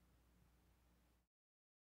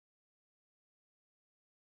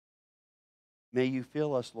 May you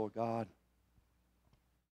fill us, Lord God,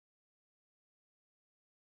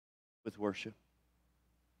 with worship.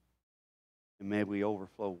 And may we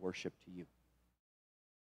overflow worship to you.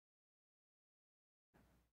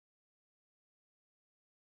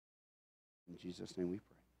 In Jesus' name we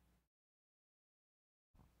pray.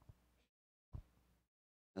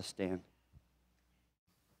 Let's stand.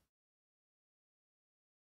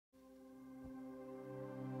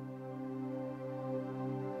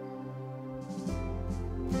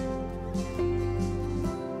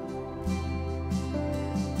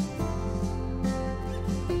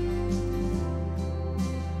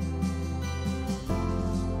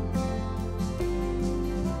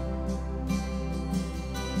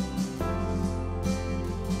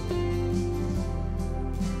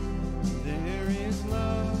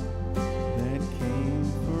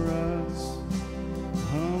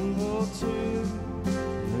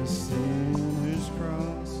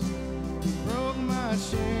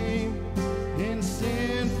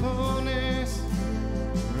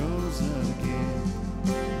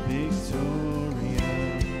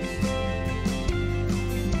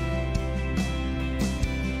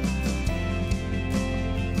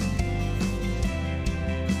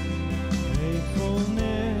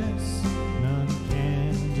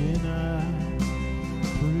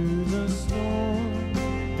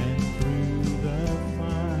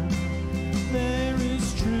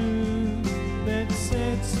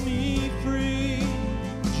 Sets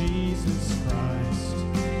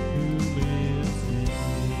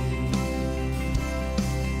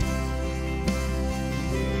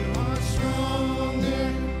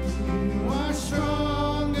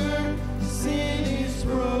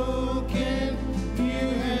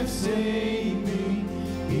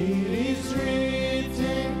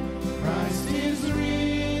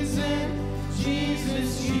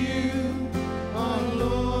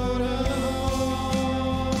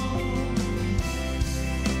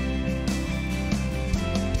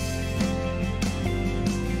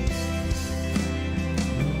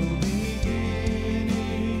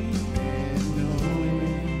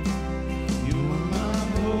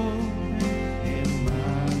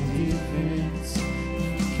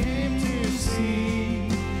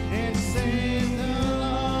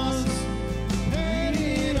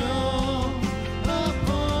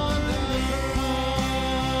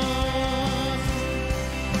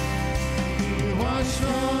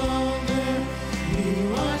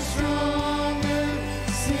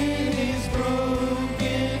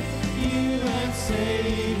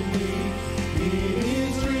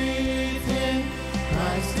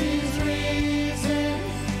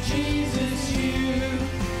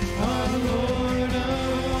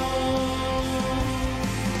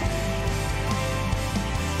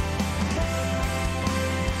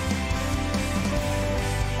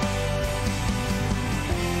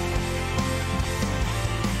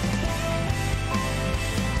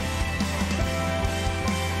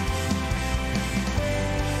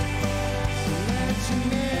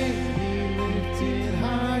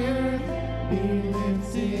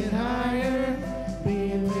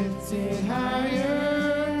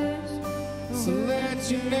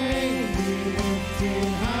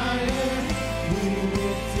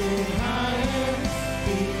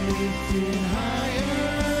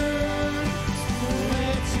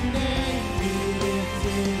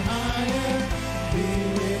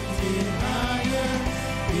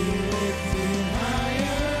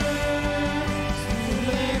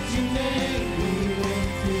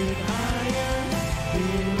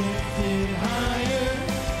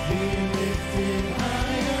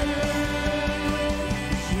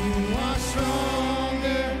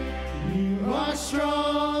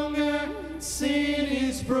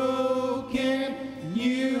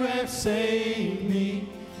saved me.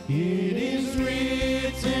 It is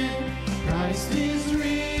written, Christ is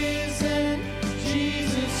risen.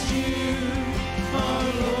 Jesus, you are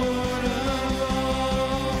Lord of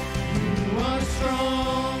all. You are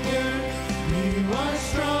stronger. You are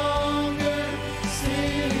stronger.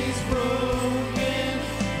 Sin is broken.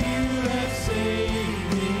 You have saved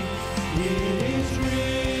me. It is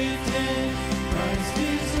written, Christ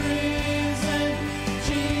is risen.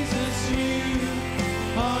 Jesus, you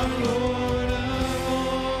are Lord of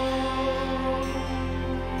all.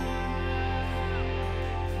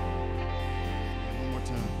 One more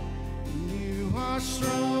time. You are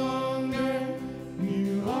stronger.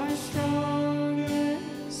 You are stronger.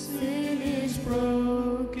 Sin is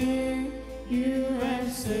broken. You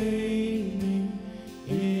have saved me.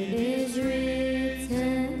 It is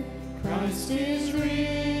written, Christ is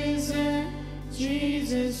risen.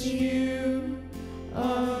 Jesus, you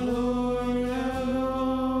are Lord of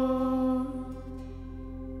all.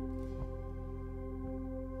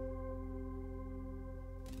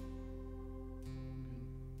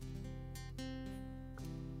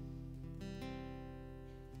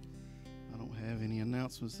 I don't have any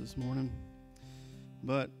announcements this morning,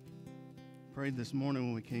 but prayed this morning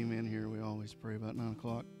when we came in here. We always pray about 9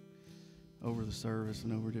 o'clock over the service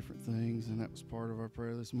and over different things, and that was part of our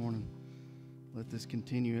prayer this morning. Let this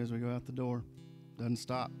continue as we go out the door. Doesn't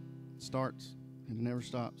stop. It starts and it never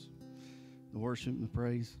stops. The worship and the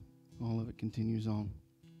praise, all of it continues on.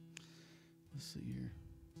 Let's see here.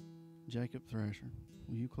 Jacob Thrasher,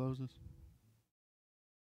 will you close us?